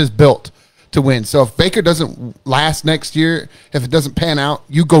Cleveland is built to win. So if Baker doesn't last next year, if it doesn't pan out,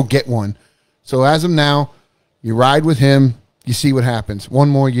 you go get one. So as of now, you ride with him. You see what happens. One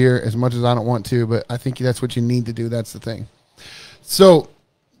more year, as much as I don't want to, but I think that's what you need to do. That's the thing. So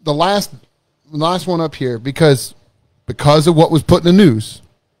the last one up here, because of what was put in the news,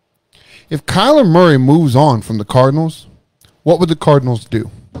 if Kyler Murray moves on from the Cardinals, what would the Cardinals do?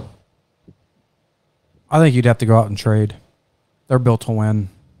 I think you'd have to go out and trade. They're built to win.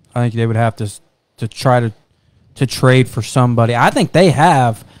 I think they would have to try to trade for somebody. I think they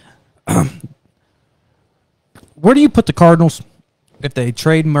have. Where do you put the Cardinals if they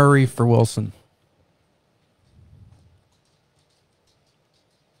trade Murray for Wilson?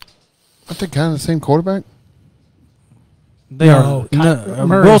 Aren't they kind of the same quarterback? They are. No,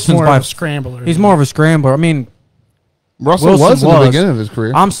 Murray's Wilson's more by of a scrambler. He's more of a scrambler. I mean, Russell Wilson was in the beginning of his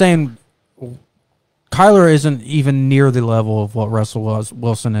career. I'm saying Kyler isn't even near the level of what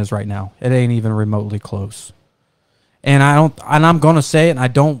Wilson is right now. It ain't even remotely close. And I'm going to say it, and I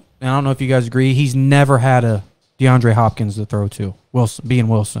don't know if you guys agree. He's never had a DeAndre Hopkins to throw to.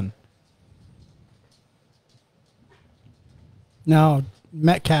 Wilson. Now,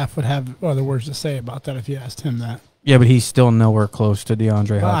 Metcalf would have other words to say about that if you asked him that. Yeah, but he's still nowhere close to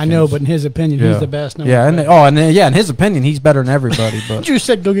DeAndre Hopkins. I know, but in his opinion, Yeah. he's the best. No Yeah, one's and better. in his opinion, he's better than everybody. But Drew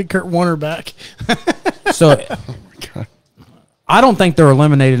said go get Kurt Warner back. so I don't think they're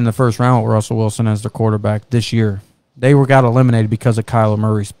eliminated in the first round with Russell Wilson as their quarterback this year. They got eliminated because of Kyler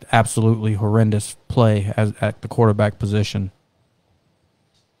Murray's absolutely horrendous play at the quarterback position.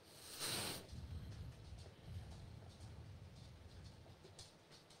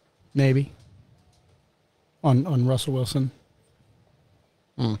 Maybe. On Russell Wilson.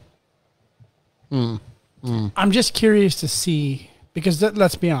 I'm just curious to see, because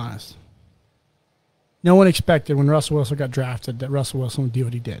let's be honest. No one expected when Russell Wilson got drafted that Russell Wilson would do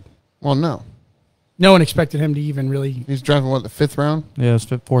what he did. Well, no. No one expected him to even really. He's drafting, what, the 5th round? Yeah, it's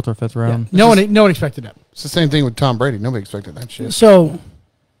fourth or fifth round. No one expected that. It's the same thing with Tom Brady. Nobody expected that shit. So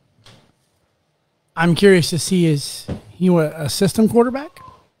I'm curious to see, is he a system quarterback?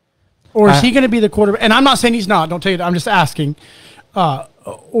 Or is he going to be the quarterback? And I'm not saying he's not. Don't tell you. I'm just asking.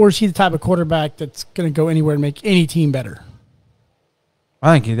 Or is he the type of quarterback that's going to go anywhere and make any team better?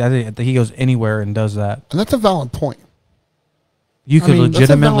 I think he goes anywhere and does that. And that's a valid point. You could mean, that's a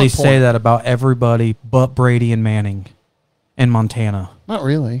legitimately valid say point. that about everybody but Brady and Manning in Montana. Not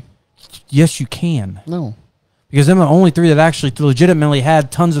really. Yes, you can. No. Because them are the only three that actually legitimately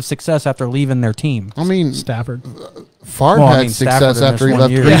had tons of success after leaving their team. I mean, Stafford. Favre Well, I had mean, success Stafford after he missed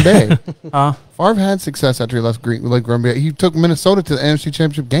left 1 Green year. Bay. Favre had success after he left Green Bay. He took Minnesota to the NFC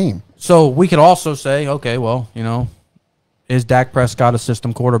Championship game. So we could also say, okay, well, is Dak Prescott a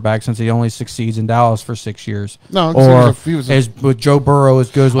system quarterback since he only succeeds in Dallas for 6 years? No, Or he was a- is with Joe Burrow as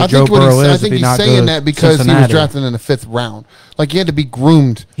good as what I Joe think, what Burrow he's, is? I if think he he's not saying good that because he was Cincinnati? drafted in the 5th round. Like, he had to be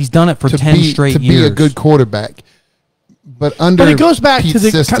groomed He's done it for to 10 be straight to years. be a good quarterback. But under But it goes back Pete's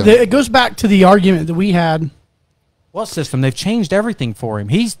to system. it goes back to the argument that we had. What system? They've changed everything for him.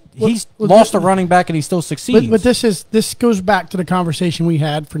 He's Well, lost a running back and he still succeeds. But this goes back to the conversation we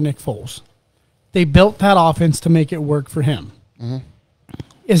had for Nick Foles. They built that offense to make it work for him. Mm-hmm.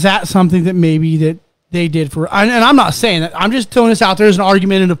 Is that something that maybe that they did for? And I'm not saying that. I'm just throwing this out there as an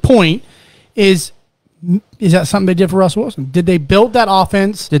argumentative point. Is Is that something they did for Russell Wilson? Did they build that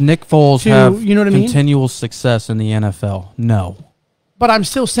offense? Did Nick Foles have you know what I mean? continual success in the NFL? No. But I'm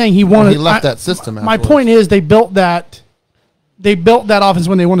still saying he wanted. He left that system. My afterwards. point is they built that offense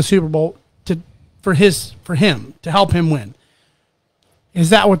when they won a Super Bowl for him to help him win.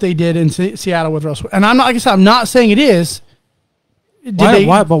 Is that what they did in Seattle with Russell? And I'm not, like I said, I'm not saying it is. But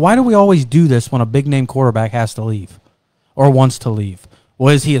why do we always do this when a big name quarterback has to leave or wants to leave?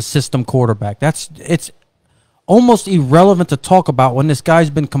 Well, is he a system quarterback? It's almost irrelevant to talk about when this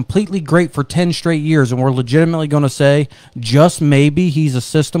guy's been completely great for 10 straight years, and we're legitimately going to say just maybe he's a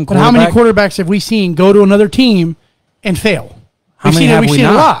system quarterback. But how many quarterbacks have we seen go to another team and fail? We've seen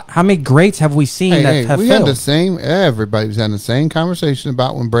a lot. How many greats have we seen that have we failed? had everybody was having the same conversation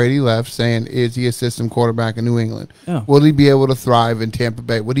about when Brady left, saying, is he a system quarterback in New England? Yeah. Will he be able to thrive in Tampa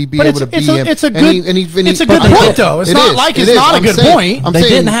Bay? Would he be able to be him? It's a good point, though. It's not like it's not a good point. They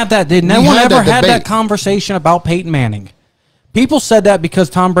didn't have that. No one ever had that conversation about Peyton Manning. People said that because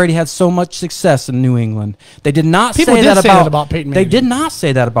Tom Brady had so much success in New England. They did not say that about Peyton Manning. They did not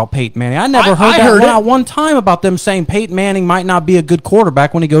say that about Peyton Manning. I never heard one time about them saying Peyton Manning might not be a good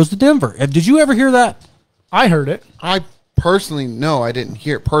quarterback when he goes to Denver. Did you ever hear that? I heard it. I personally, no, I didn't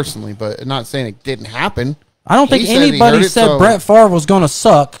hear it personally, but I'm not saying it didn't happen. I don't think anybody said Brett Favre was going to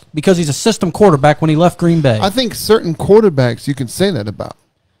suck because he's a system quarterback when he left Green Bay. I think certain quarterbacks you can say that about.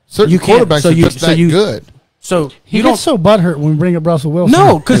 Certain quarterbacks are just that good. So he gets so butthurt when we bring up Russell Wilson.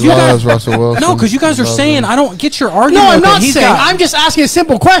 No, because you guys Russell Wilson. No, because you guys are saying I don't get your argument. No, I'm not saying. I'm just asking a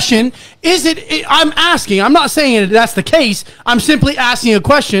simple question. I'm asking. I'm not saying that's the case. I'm simply asking a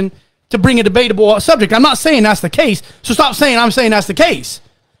question to bring a debatable subject. I'm not saying that's the case. So stop saying I'm saying that's the case.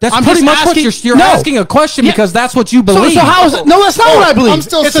 That's pretty much what you're asking a question because that's what you believe. So how is it? No, that's not what I believe.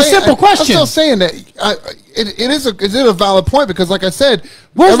 It's a simple question. I'm still saying that it is a valid point because, like I said,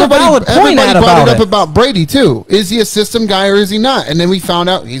 everybody brought it up about Brady too. Is he a system guy or is he not? And then we found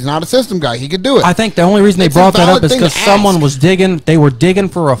out he's not a system guy. He could do it. I think the only reason they brought that up is because someone was digging. They were digging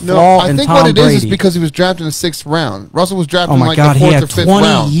for a flaw in Tom Brady. I think what it is because he was drafted in the 6th round. Russell was drafted in the 4th or 5th round.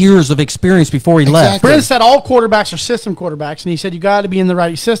 He had 20 years of experience before he left. Brent said all quarterbacks are system quarterbacks, and he said you got to be in the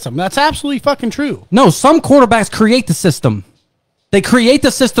right system. That's absolutely fucking true. No, some quarterbacks create the system. They create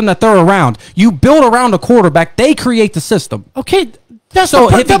the system that they're around. You build around a quarterback, they create the system. Okay, that's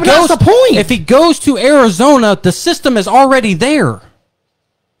the point. If he goes to Arizona, the system is already there.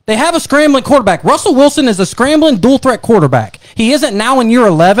 They have a scrambling quarterback. Russell Wilson is a scrambling dual threat quarterback. He isn't now in year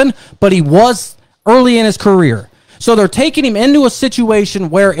 11, but he was early in his career. So they're taking him into a situation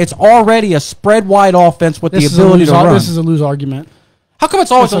where it's already a spread wide offense with the ability to run. This is a lose argument. How come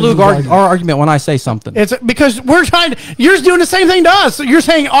it's always a lose argument when I say something? It's because you're doing the same thing to us. You're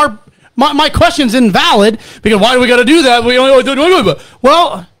saying my question's invalid because why do we got to do that?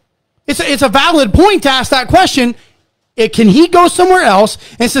 Well, it's a valid point to ask that question. Can he go somewhere else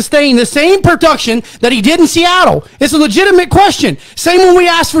and sustain the same production that he did in Seattle? It's a legitimate question. Same when we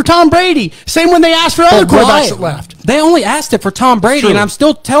asked for Tom Brady. Same when they asked for other quarterbacks that left. They only asked it for Tom Brady, and I'm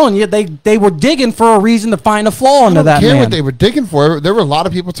still telling you, they were digging for a reason to find a flaw into that man. I don't care what they were digging for. There were a lot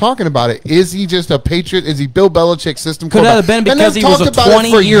of people talking about it. Is he just a Patriot? Is he Bill Belichick's system quarterback? Could that have been because he was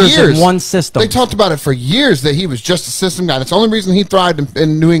 20 years in one system. They talked about it for years that he was just a system guy. That's the only reason he thrived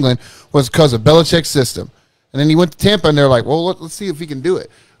in New England was because of Belichick's system. And then he went to Tampa, and they're like, well, let's see if he can do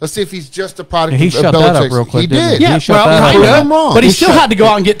it. Let's see if he's just a product of Belichick's. He shut that up real quick, He did. Yeah, but he still had to go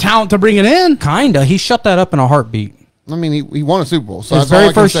out and get talent to bring it in. Kinda. He shut that up in a heartbeat. I mean, he won a Super Bowl. So his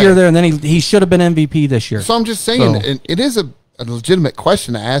very first year there, and then he should have been MVP this year. So I'm just saying, it is a legitimate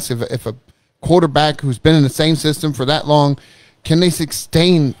question to ask if a quarterback who's been in the same system for that long, can they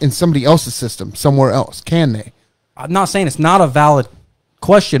sustain in somebody else's system somewhere else? Can they? I'm not saying it's not a valid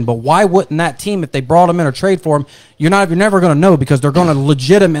question, but why wouldn't that team, if they brought him in or trade for him, you're never going to know because they're going to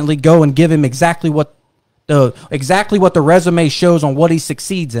legitimately go and give him exactly what the resume shows on what he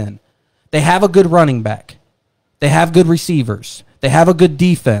succeeds in. They have a good running back. They have good receivers. They have a good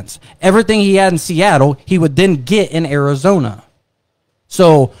defense. Everything he had in Seattle, he would then get in Arizona.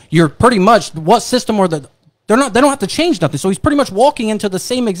 So you're pretty much what system or they don't have to change nothing. So he's pretty much walking into the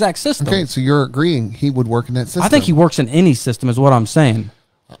same exact system. Okay, so you're agreeing he would work in that system. I think he works in any system is what I'm saying.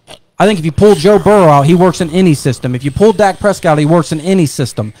 I think if you pull Joe Burrow out, he works in any system. If you pull Dak Prescott, he works in any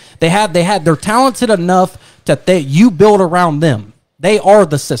system. They're talented enough that you build around them. They are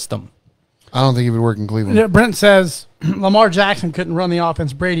the system. I don't think he would work in Cleveland. Brent says Lamar Jackson couldn't run the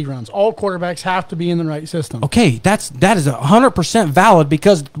offense Brady runs. All quarterbacks have to be in the right system. Okay, that is 100% valid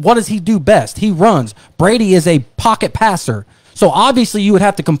because what does he do best? He runs. Brady is a pocket passer. So obviously you would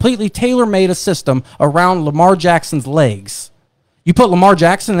have to completely tailor-made a system around Lamar Jackson's legs. You put Lamar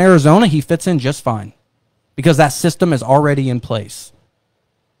Jackson in Arizona, he fits in just fine. because that system is already in place.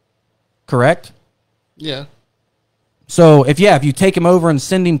 Correct? Yeah. So if you take him over and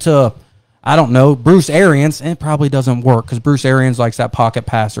send him to, I don't know, Bruce Arians, it probably doesn't work because Bruce Arians likes that pocket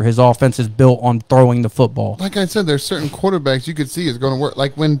passer. His offense is built on throwing the football. Like I said, there's certain quarterbacks you could see is going to work.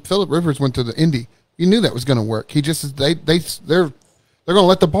 Like when Phillip Rivers went to the Indy, you knew that was going to work. He just they're going to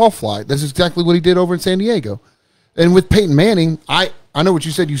let the ball fly. That's exactly what he did over in San Diego. And with Peyton Manning, I know what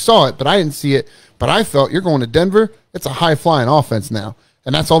you said, you saw it, but I didn't see it. But I felt you're going to Denver, it's a high-flying offense now.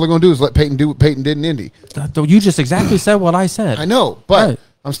 And that's all they're going to do is let Peyton do what Peyton did in Indy. You just exactly said what I said. I know, but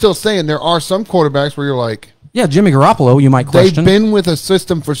I'm still saying there are some quarterbacks where you're like... Yeah, Jimmy Garoppolo, you might question. They've been with a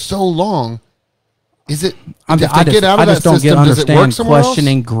system for so long. Is it... I just don't understand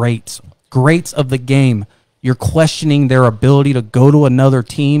questioning greats of the game. You're questioning their ability to go to another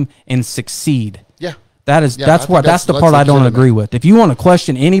team and succeed. Yeah. That's the part I don't agree with. If you want to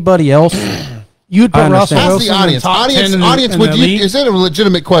question anybody else... You'd put Russell Ask Wilson the audience. Audience, is it a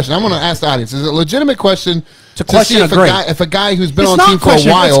legitimate question? I'm going to ask the audience. Is it a legitimate question to question see if a guy who's been on team for a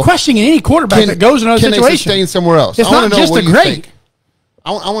while? It's questioning any quarterback that goes in another situation. Can they sustain somewhere else? It's not just a great.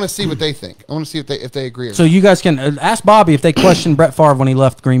 I want to see what they think. I want to see if they agree. So you guys can ask Bobby if they questioned Brett Favre when he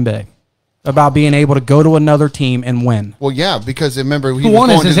left Green Bay about being able to go to another team and win. Well, yeah, because remember he was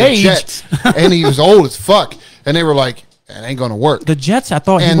going to the Jets and he was old as fuck, and they were like, it ain't going to work. The Jets, I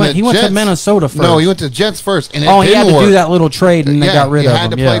thought he went to Minnesota first. No, he went to the Jets first. And he had to do that little trade, and they got rid of him. He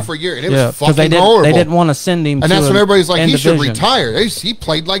had to play for a year, and it was fucking horrible. They didn't want to send him. And that's when everybody's like, he should retire. He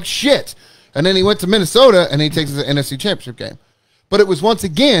played like shit. And then he went to Minnesota, and he takes us to the NFC Championship game. But it was once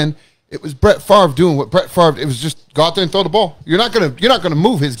again, it was Brett Favre doing what Brett Favre. It was just go out there and throw the ball. You're not gonna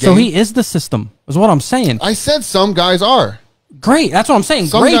move his game. So he is the system. Is what I'm saying. I said some guys are great. That's what I'm saying.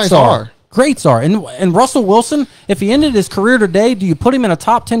 Some guys are. Greats are. And Russell Wilson, if he ended his career today, do you put him in a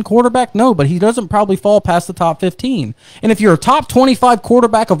top 10 quarterback? No, but he doesn't probably fall past the top 15. And if you're a top 25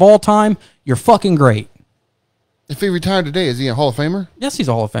 quarterback of all time, you're fucking great. If he retired today, is he a Hall of Famer? Yes, he's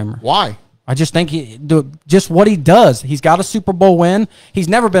a Hall of Famer. Why? I just think just what he does. He's got a Super Bowl win. He's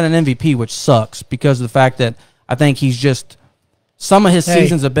never been an MVP, which sucks because of the fact that I think he's just some of his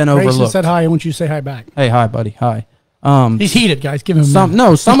seasons have been overlooked. Grayson said hi. I want you to say hi back. Hey, hi, buddy. Hi. He's heated, guys. Give him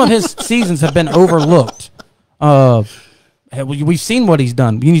some of his seasons have been overlooked. We've seen what he's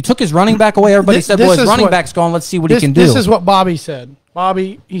done. When you took his running back away, everybody said, "Well, his running back's gone. Let's see what he can do." This is what Bobby said.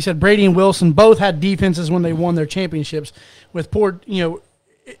 He said Brady and Wilson both had defenses when they won their championships. With poor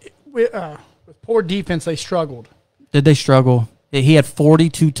defense, they struggled. Did they struggle? He had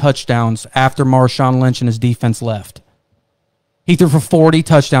 42 touchdowns after Marshawn Lynch and his defense left. He threw for 40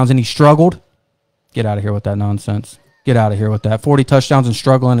 touchdowns and he struggled. Get out of here with that nonsense. Get out of here with that. 40 touchdowns and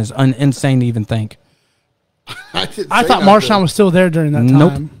struggling is insane to even think. I thought Marshawn was still there during that time.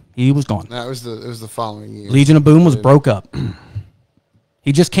 Nope. He was gone. No, it was the following year. Legion of Boom was broke up.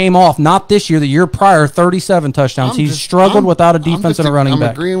 He just came off, not this year, the year prior, 37 touchdowns. He's struggled without a defense and a running back.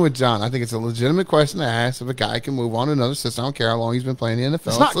 I'm agreeing with John. I think it's a legitimate question to ask if a guy can move on to another system. I don't care how long he's been playing in the NFL.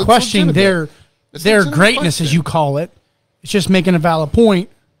 It's not questioning their greatness, as you call it. It's just making a valid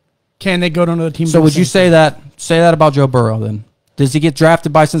point. Can they go to another team? So would you say that about Joe Burrow then? Does he get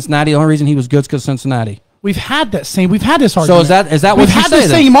drafted by Cincinnati? The only reason he was good is because Cincinnati. We've had this argument. So is that what you say? We've had the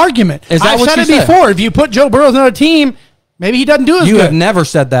same argument. I've said it before. If you put Joe Burrow on another team, maybe he doesn't do as good. You have never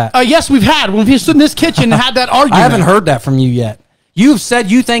said that. Yes, we've had. When we stood in this kitchen and had that argument. I haven't heard that from you yet. You've said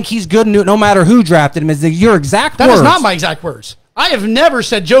you think he's good no matter who drafted him. Is your exact words. That is not my exact words. I have never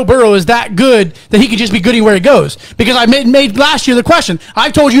said Joe Burrow is that good that he could just be good anywhere he goes. Because I made last year the question.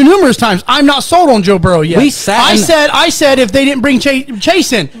 I've told you numerous times I'm not sold on Joe Burrow yet. I said if they didn't bring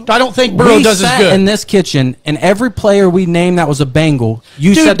Chase in, I don't think Burrow does as good. In this kitchen, and every player we named that was a Bengal,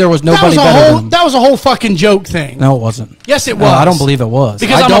 said there was nobody better than him. That was a whole fucking joke thing. No, it wasn't. Yes, it was. No, I don't believe it was.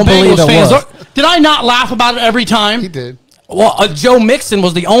 Because I'm a Bengals fan. Did I not laugh about it every time? He did. Well, Joe Mixon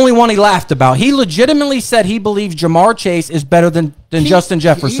was the only one he laughed about. He legitimately said he believes Jamar Chase is better than Justin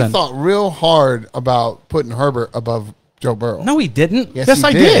Jefferson. He thought real hard about putting Herbert above Joe Burrow. No, he didn't. Yes,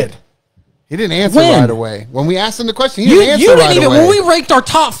 I did. He didn't answer right away. When we asked him the question, he didn't answer right away. When we ranked our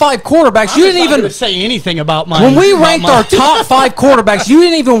top 5 quarterbacks, you didn't even say anything about mine. When we ranked our top 5 quarterbacks, you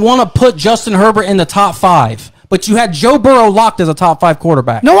didn't even want to put Justin Herbert in the top 5. But you had Joe Burrow locked as a top 5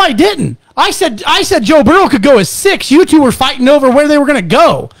 quarterback. No, I didn't. I said Joe Burrow could go as 6. You two were fighting over where they were going to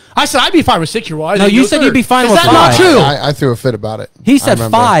go. I said I'd be fine with 6. No, you said you'd be fine with 5. Is that not true? I threw a fit about it. He said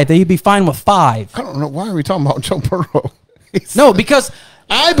 5. That you'd be fine with 5. I don't know. Why are we talking about Joe Burrow? No, because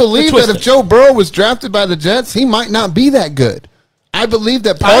I believe that if Joe Burrow was drafted by the Jets, he might not be that good. I believe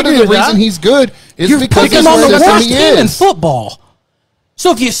that part of the reason he's good is because he's on the worst team in football.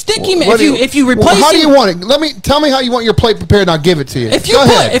 So if you stick him, What do if you replace how do him, you want it? Tell me how you want your plate prepared, and I'll give it to you.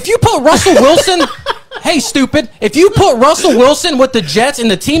 if you put Russell Wilson, hey stupid, if you put Russell Wilson with the Jets and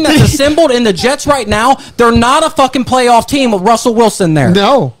the team that's assembled in the Jets right now, they're not a fucking playoff team with Russell Wilson there.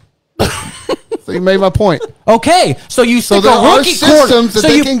 No. So you made my point. Okay, so you stick there a are rookie systems that so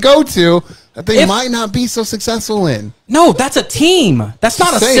they you, can go to that they might not be so successful in. No, that's a team. That's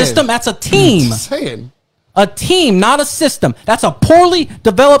not a system. That's a team. Just saying. A team, not a system. That's a poorly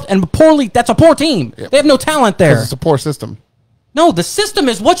developed and that's a poor team. Yep. They have no talent there. It's a poor system. No, the system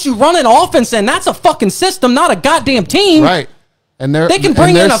is what you run an offense in. That's a fucking system, not a goddamn team. Right. And they can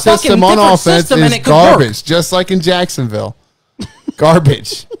bring in a fucking different system and it could garbage, work. Just like in Jacksonville.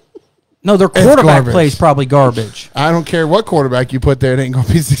 Garbage. No, their quarterback play is probably garbage. I don't care what quarterback you put there; it ain't going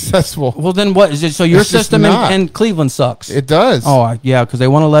to be successful. Well, then what is it? So your system in Cleveland sucks. It does. Oh, yeah, because they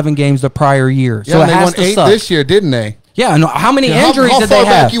won 11 games the prior year. Yeah, so they won 8 this year, didn't they? Yeah, no. How many injuries did they have?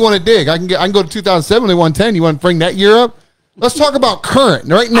 How far back you want to dig? I can go to 2007. They won 10. You want to bring that year up? Let's talk about current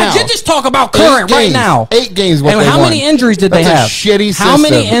right now. I did just talk about current right now. 8 games. And how many injuries did they have? That's a shitty system. How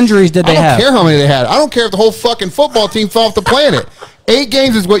many injuries did they have? I don't care how many they had. I don't care if the whole fucking football team fell off the planet. 8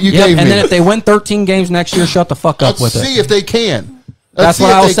 games is what you gave me. And then if they win 13 games next year, shut the fuck up with it. Let's see if they can. That's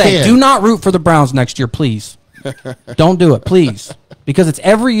what I was saying. Do not root for the Browns next year, please. Don't do it, please. Because it's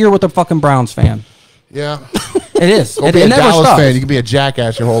every year with a fucking Browns fan. Yeah. It is. It never Dallas stops. fan. You can be a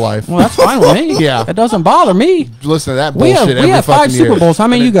jackass your whole life. Well, that's fine with me. Yeah. It doesn't bother me. Listen to that bullshit We have 5 Super Bowls. How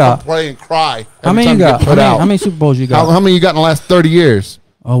many you got? Play and cry. How many you got? How many Super Bowls you got? How many you got in the last 30 years?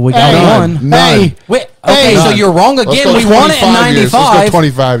 Oh, we got one. None. Wait, okay, so you're wrong again. We won it in 95. Let's go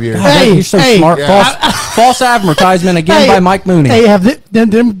 25 years. You're so smart. Yeah. False advertisement again by Mike Mooney. Hey, have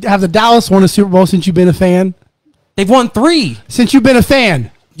the Dallas won a Super Bowl since you've been a fan? They've won 3. Since you've been a fan?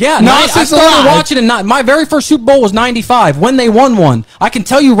 Yeah, I started watching it. My very first Super Bowl was 95 when they won one. I can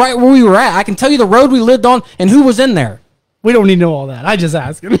tell you right where we were at. I can tell you the road we lived on and who was in there. We don't need to know all that. I just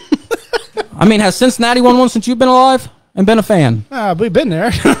asking. I mean, has Cincinnati won one since you've been alive and been a fan? We've been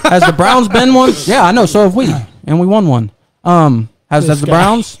there. Has the Browns been one? Yeah, I know. So have we, and we won one. Has the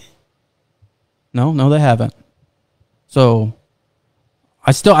Browns? No, they haven't. So,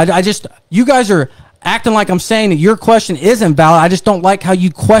 I just, you guys are acting like I'm saying that your question isn't valid. I just don't like how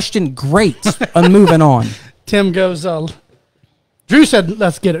you question great. I'm moving on. Tim goes, Drew said,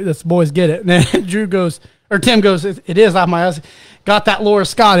 let's get it. Let's boys get it. And then Tim goes, it is laugh my ass. Got that Laura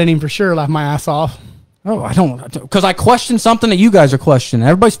Scott in him for sure, laugh my ass off. Oh, I don't, because I questioned something that you guys are questioning.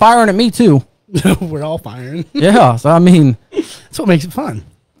 Everybody's firing at me too. We're all firing. Yeah, so I mean. That's what makes it fun.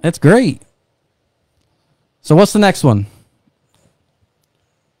 It's great. So what's the next one?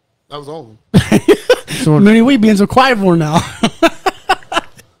 That was all. So Mooney, we being so quiet for now.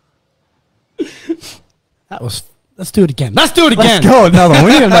 Let's do it again. Let's go another one.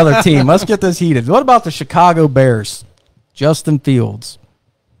 We need another team. Let's get this heated. What about the Chicago Bears? Justin Fields.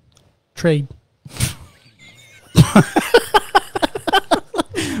 Trade.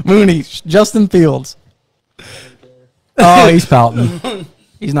 Mooney, Justin Fields. Oh, he's pouting.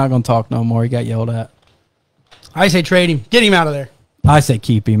 He's not going to talk no more. He got yelled at. I say trade him. Get him out of there. I say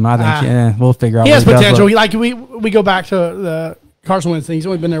keep him. I think we'll figure out. He has potential. We go back to the Carson Wentz thing. He's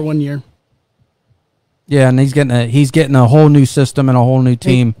only been there 1 year. Yeah, and he's getting a whole new system and a whole new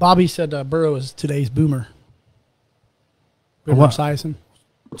team. Hey, Bobby said Burrow is today's boomer. Boomer Esiason.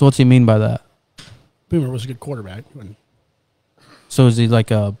 So what's he mean by that? Boomer was a good quarterback. So is he like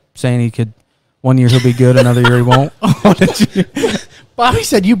saying he could 1 year he'll be good, another year he won't? Bobby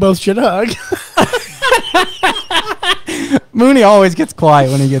said you both should hug. Mooney always gets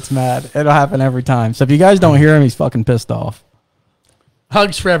quiet when he gets mad. It'll happen every time. So if you guys don't hear him, he's fucking pissed off.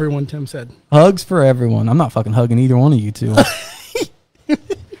 Hugs for everyone, Tim said. Hugs for everyone. I'm not fucking hugging either one of you two.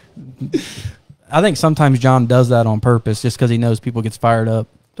 I think sometimes John does that on purpose just because he knows people gets fired up.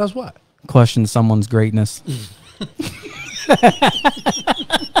 Does what? Question someone's greatness.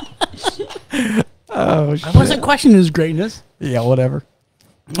 Oh, shit. I wasn't questioning his greatness. Yeah, whatever.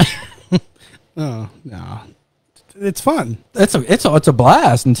 Oh, no. It's fun. It's a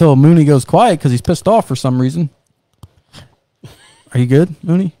blast until Mooney goes quiet because he's pissed off for some reason. Are you good,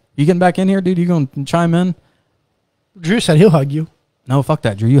 Mooney? You getting back in here, dude? You going to chime in? Drew said he'll hug you. No, fuck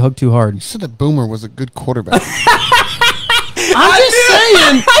that, Drew. You hugged too hard. You said that Boomer was a good quarterback. I'm just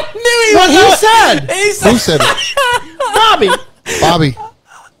saying. I knew what he said. Who said it? Bobby.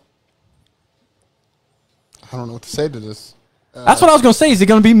 I don't know what to say to this. That's what I was going to say. Is he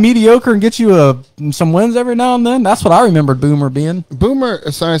going to be mediocre and get you some wins every now and then? That's what I remembered Boomer being. Boomer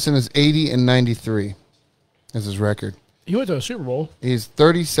Esiason is 80 and 93 is his record. He went to a Super Bowl. He's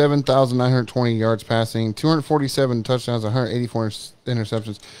 37,920 yards passing, 247 touchdowns, 184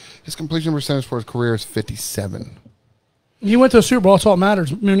 interceptions. His completion percentage for his career is 57. He went to a Super Bowl. That's all that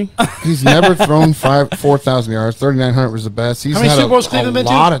matters, Mooney. He's never thrown 4,000 yards. 3,900 was the best. He's How many had Super Bowls Cleveland been a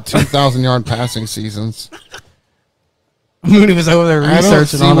to? lot of 2,000-yard passing seasons. Mooney was over there I don't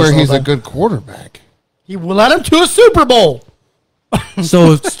researching see on us where all he's day. a good quarterback. He led him to a Super Bowl.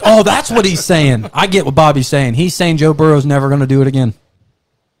 So, that's what he's saying. I get what Bobby's saying. He's saying Joe Burrow's never going to do it again.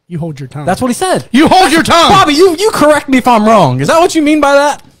 You hold your tongue. That's what he said. You hold your tongue. Bobby, you correct me if I'm wrong. Is that what you mean by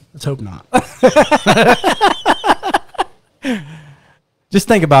that? Let's hope not. Just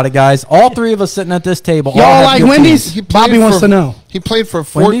think about it, guys. All three of us sitting at this table. Y'all all have like your Wendy's? teams. Bobby wants to know. He played for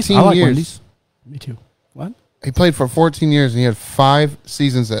 14 Wendy's? I like years. Wendy's. Me too. What? He played for 14 years, and he had 5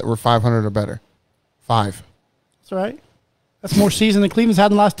 seasons that were 500 or better. 5. That's all right. That's more season than Cleveland's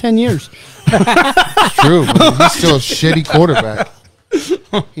had in the last 10 years. It's true, but he's still a shitty quarterback.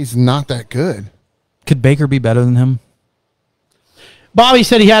 He's not that good. Could Baker be better than him? Bobby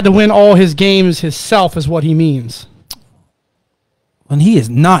said he had to win all his games himself is what he means. And he is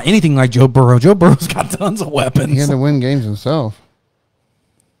not anything like Joe Burrow. Joe Burrow's got tons of weapons. He had to win games himself.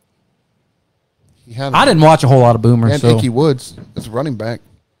 I didn't watch a whole lot of Boomer. He had So Icky Woods as a running back.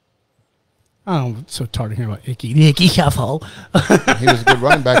 I'm so tired of hearing about Icky Shuffle. He was a good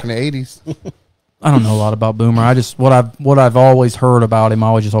running back in the 80s. I don't know a lot about Boomer. I just what I've always heard about him. I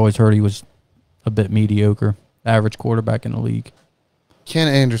always heard he was a bit mediocre, average quarterback in the league. Ken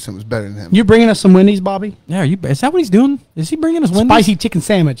Anderson was better than him. You bringing us some Wendy's, Bobby? Yeah, is that what he's doing? Is he bringing us Wendy's? Spicy chicken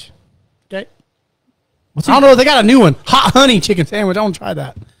sandwich. Okay. What's I don't know. They got a new one. Hot honey chicken sandwich. I want to try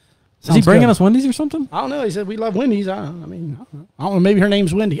that. Is he bringing us Wendy's or something? I don't know. He said we love Wendy's. I don't know. Maybe her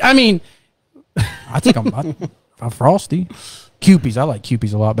name's Wendy. I mean, I think I'm Frosty. Kewpies. I like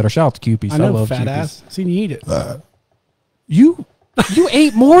Kewpies a lot better. Shout out to Kewpies. I know, love fat Kewpies. ass. Seen you eat it. You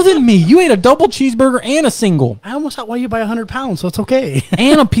ate more than me. You ate a double cheeseburger and a single. I almost outweigh you by 100 pounds, so it's okay.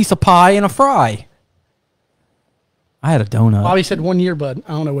 And a piece of pie and a fry. I had a donut. Bobby said 1 year, bud.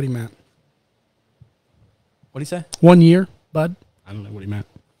 I don't know what he meant. What'd he say? 1 year, bud. I don't know what he meant.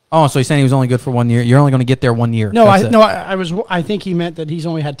 Oh, so he's saying he was only good for 1 year. You're only going to get there 1 year. No, That's it. I think he meant that he's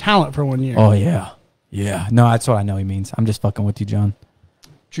only had talent for 1 year. Oh, yeah. Yeah. No, that's what I know he means. I'm just fucking with you, John.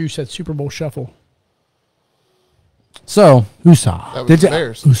 Drew said Super Bowl shuffle. So, Usa. That was the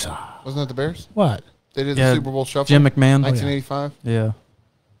Bears. Usa. Wasn't that the Bears? What? They did Yeah, the Super Bowl shuffle. Jim McMahon. 1985. Yeah.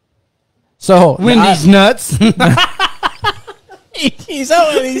 So, Wendy's nuts. He's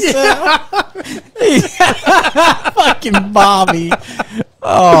what he said. Fucking Bobby.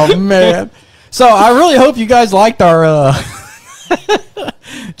 Oh man. So I really hope you guys liked our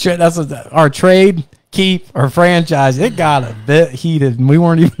our trade, keep, or franchise. It got a bit heated, and we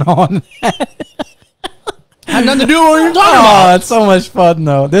weren't even on that. Had nothing to do with what you're talking Oh, about. it's so much fun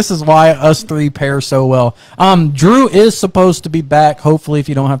though. This is why us three pair so well. Drew is supposed to be back. Hopefully, if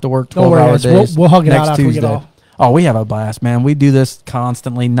you don't have to work 12-hour guys. days, We'll hug it next out after we get Tuesday. off. Oh, we have a blast, man. We do this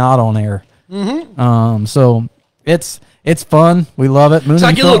constantly, not on air. Mm-hmm. So it's fun. We love it. Mooney, It's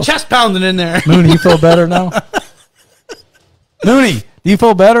like a little chest pounding in there. Mooney, you feel better now? Mooney, do you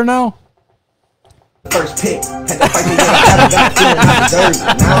feel better now? First pick. Had to fight to get out of that.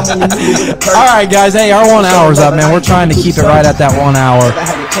 Now I'm only moving with a purpose. All right, guys. Hey, our 1 hour's up, man. We're trying to keep it right at that 1 hour.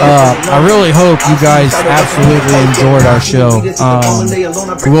 I really hope you guys absolutely enjoyed our show.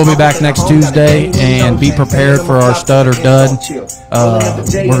 We will be back next Tuesday, and be prepared for our stud or dud.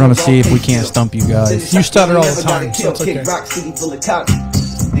 We're going to see if we can't stump you guys. You stutter all the time, so it's okay.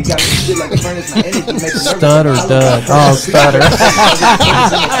 Stud or dud? Oh, stutter.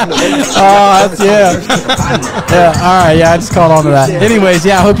 Oh, that's, yeah. Yeah, all right. Yeah, I just caught on to that. Anyways,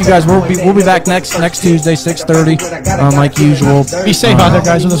 yeah, I hope you guys we'll be back next Tuesday, 6:30, like usual. Be safe out there,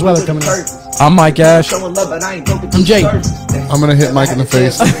 guys, with this weather coming in. I'm Mike Ash. I'm Jake. I'm going to hit Mike in the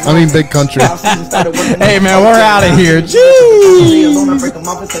face. I mean, Big Country. Hey, man, we're out of here. Jeez.